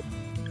the show.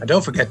 And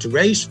don't forget to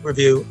rate,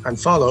 review and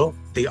follow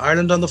the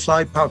Ireland on the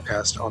Fly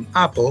podcast on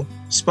Apple,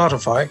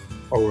 Spotify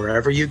or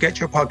wherever you get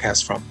your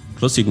podcast from.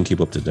 Plus, you can keep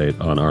up to date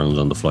on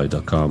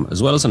IrelandOnTheFly.com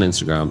as well as on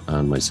Instagram,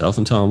 and myself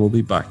and Tom will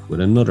be back with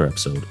another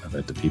episode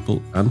about the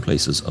people and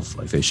places of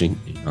fly fishing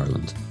in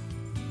Ireland.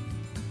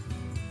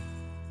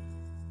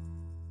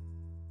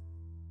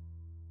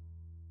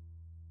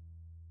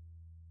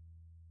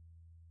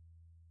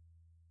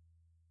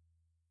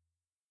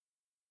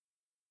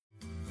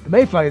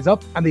 mayfly is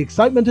up and the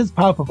excitement is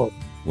palpable.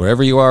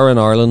 Wherever you are in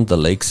Ireland, the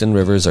lakes and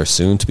rivers are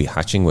soon to be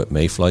hatching with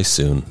mayfly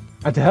soon.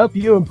 And to help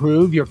you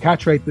improve your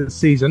catch rate this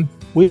season,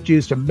 we've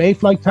introduced a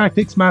Mayfly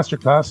Tactics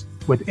Masterclass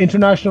with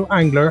international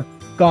angler,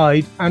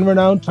 guide and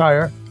renowned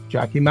tyer,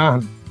 Jackie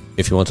Mahan.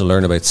 If you want to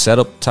learn about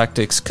setup,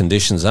 tactics,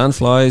 conditions and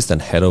flies, then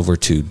head over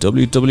to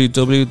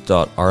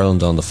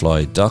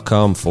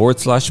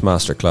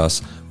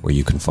www.irelandonthefly.com/masterclass, where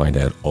you can find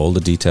out all the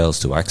details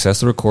to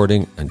access the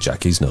recording and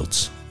Jackie's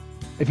notes.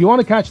 If you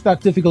want to catch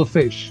that difficult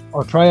fish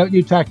or try out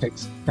new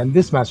tactics, then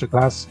this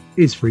masterclass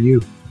is for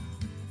you.